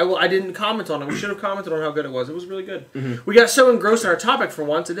fantastic. I didn't comment on it. We should have commented on how good it was. It was really good. We got so engrossed in our topic for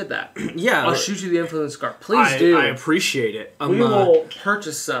once, I did that. Yeah. I'll shoot you the info in the cigar. Please do. I appreciate it. We will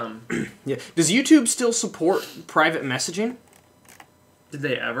purchase some. Yeah. Does YouTube still support private messaging? Did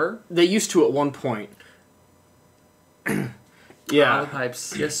they ever? They used to at one point. Yeah.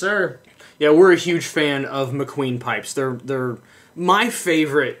 Pipes. Yes, sir. Yeah, we're a huge fan of MacQueen Pipes. They're my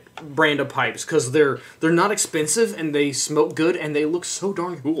favorite brand of pipes because they're not expensive and they smoke good and they look so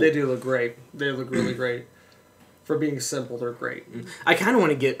darn cool. They do look great. They look really great. For being simple, they're great. I kind of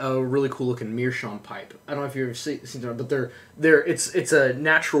want to get a really cool looking meerschaum pipe. I don't know if you've ever seen them, but it's a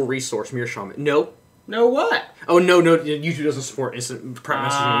natural resource, meerschaum. No. No what? Oh no, YouTube doesn't support instant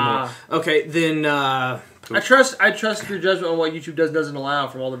private messaging anymore. Okay, then I trust your judgment on what YouTube doesn't allow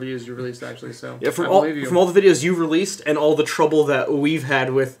from all the videos you released, actually. So yeah, from all the videos you've released and all the trouble that we've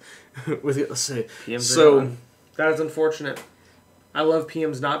had with let's say. PMs so that is unfortunate. I love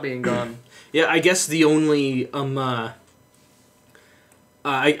PMs not being gone. Yeah, I guess the only I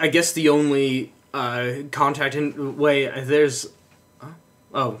guess the only contact way there's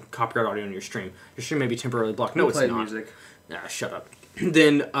copyright audio in your stream. Your stream may be temporarily blocked. No, it's not. Music. Nah, shut up.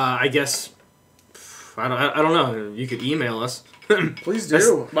 Then I guess I don't know. You could email us. Please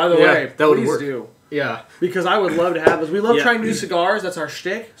do. By the way, that would please work. do. Yeah. Because I would love to have those. We love Yeah. trying new cigars. That's our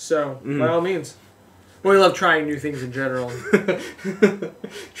shtick. So, by all means. We love trying new things in general.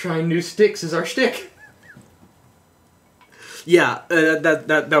 Trying new sticks is our shtick. Yeah,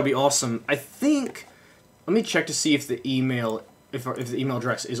 that would be awesome. I think. Let me check to see if the email the email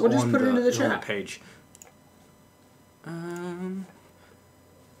address is Well, just on put it into the is on chat. page.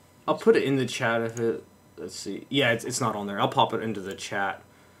 I'll put it in the chat if it. Let's see. Yeah, it's not on there. I'll pop it into the chat.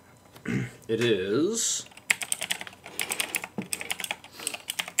 It is.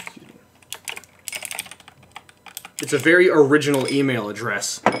 It's a very original email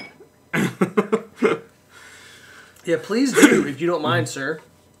address. Yeah, please do, if you don't mind, sir.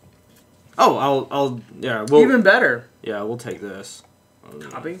 Oh, I'll yeah, we'll Even better. yeah, we'll take this.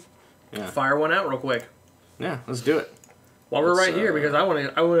 Copy. Yeah. Fire one out real quick. Yeah, let's do it. While we're Let's, right here, because I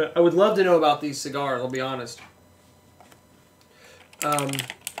would love to know about these cigars. I'll be honest.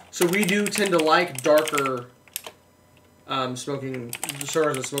 So we do tend to like darker smoking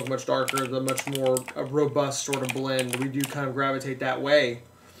cigars that smoke much darker, the much more robust sort of blend. We do kind of gravitate that way.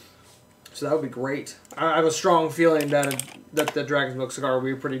 So that would be great. I have a strong feeling that the Dragon Smoke cigar will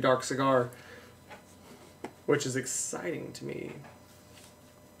be a pretty dark cigar, which is exciting to me.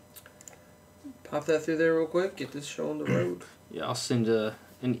 Pop that through there real quick. Get this show on the road. Yeah, I'll send an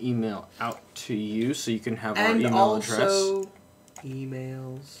email out to you so you can have our And email address. also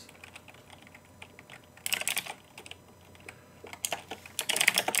emails.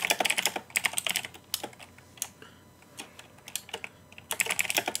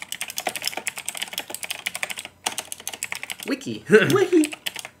 Wiki. Wiki.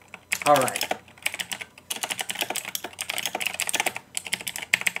 All right.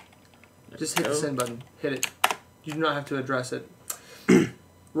 Just hit the send button. Hit it. You do not have to address it.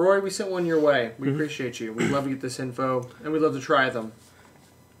 Roy, we sent one your way. We appreciate you. We'd love to get this info, and we'd love to try them.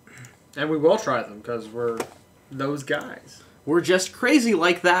 And we will try them, because we're those guys. We're just crazy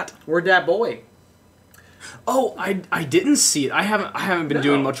like that. We're that boy. Oh, I didn't see it. I haven't been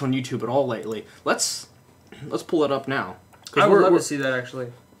doing No. much on YouTube at all lately. Let's pull it up now. 'Cause I would love we're- to see that,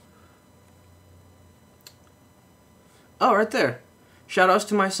 actually. Oh, right there. Shout outs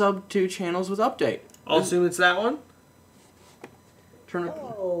to my sub 2 channels with update. I'll assume it's that one. Turn it.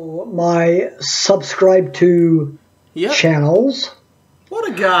 My subscribe to Yep. channels. What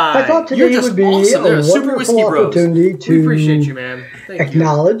a guy. I thought You're today just would be awesome. They're a super whiskey wonderful bros. opportunity We appreciate you, to man. Thank you.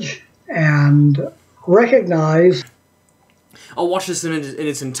 acknowledge and recognize I'll watch this in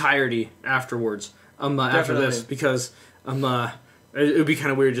its entirety afterwards. After this, Definitely. because it would be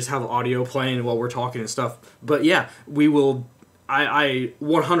kind of weird just have audio playing while we're talking and stuff. But yeah, we will. I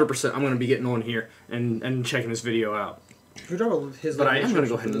 100%. I'm going to be getting on here and checking this video out. You're talking about his But I link am going to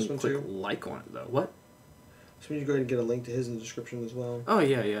go description ahead for and this click one, too. like on it though. What? So we need to go ahead and get a link to his in the description as well. Oh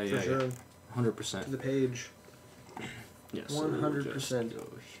yeah, For sure. 100%. To the page. Yes. so we'll 100%. just Go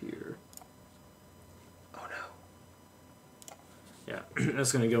here. Oh no. Yeah,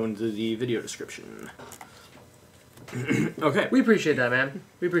 that's going to go into the video description. Okay. We appreciate that, man.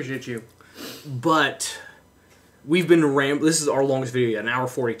 We appreciate you. But we've been This is our longest video yet, an hour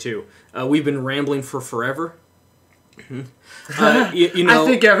 42. We've been rambling for forever. You know, I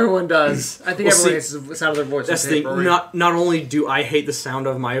think everyone does. I think Well, everyone see, hates the sound of their voice. that's on the tape, thing. Rory. Not only do I hate the sound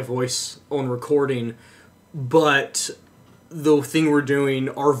of my voice on recording, but the thing we're doing,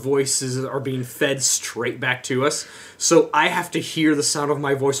 our voices are being fed straight back to us. So I have to hear the sound of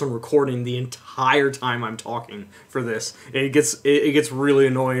my voice on recording the entire time I'm talking for this. And it gets really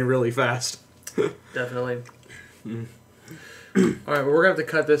annoying really fast. Definitely. All right, well, we're going to have to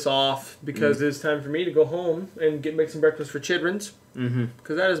cut this off because it's time for me to go home and make some breakfast for children's.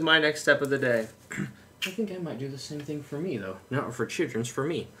 Because that is my next step of the day. I think I might do the same thing for me, though. Not for children's, for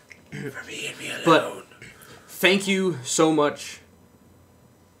me. For me and me alone. But thank you so much.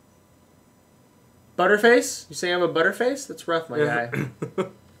 Butterface? You say I'm a butterface? That's rough, my guy.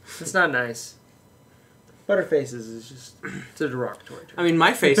 That's not nice. Butterfaces is just, it's a derogatory term. I mean,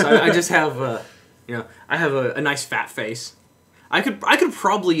 my face, I just have, I have a nice fat face. I could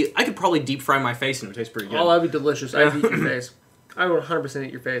probably deep fry my face and it would taste pretty good. Oh, that'd be delicious. I'd eat your face. I would 100%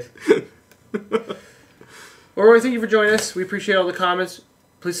 eat your face. Well, Roy, thank you for joining us. We appreciate all the comments.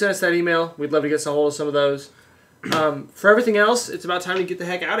 Please send us that email. We'd love to get a hold of some of those. For everything else, it's about time to get the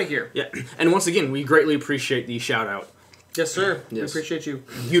heck out of here. Yeah, and once again, we greatly appreciate the shout out. Yes, sir. We Yes. appreciate you.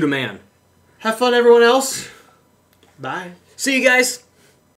 You the man. Have fun, everyone else. Bye. See you guys.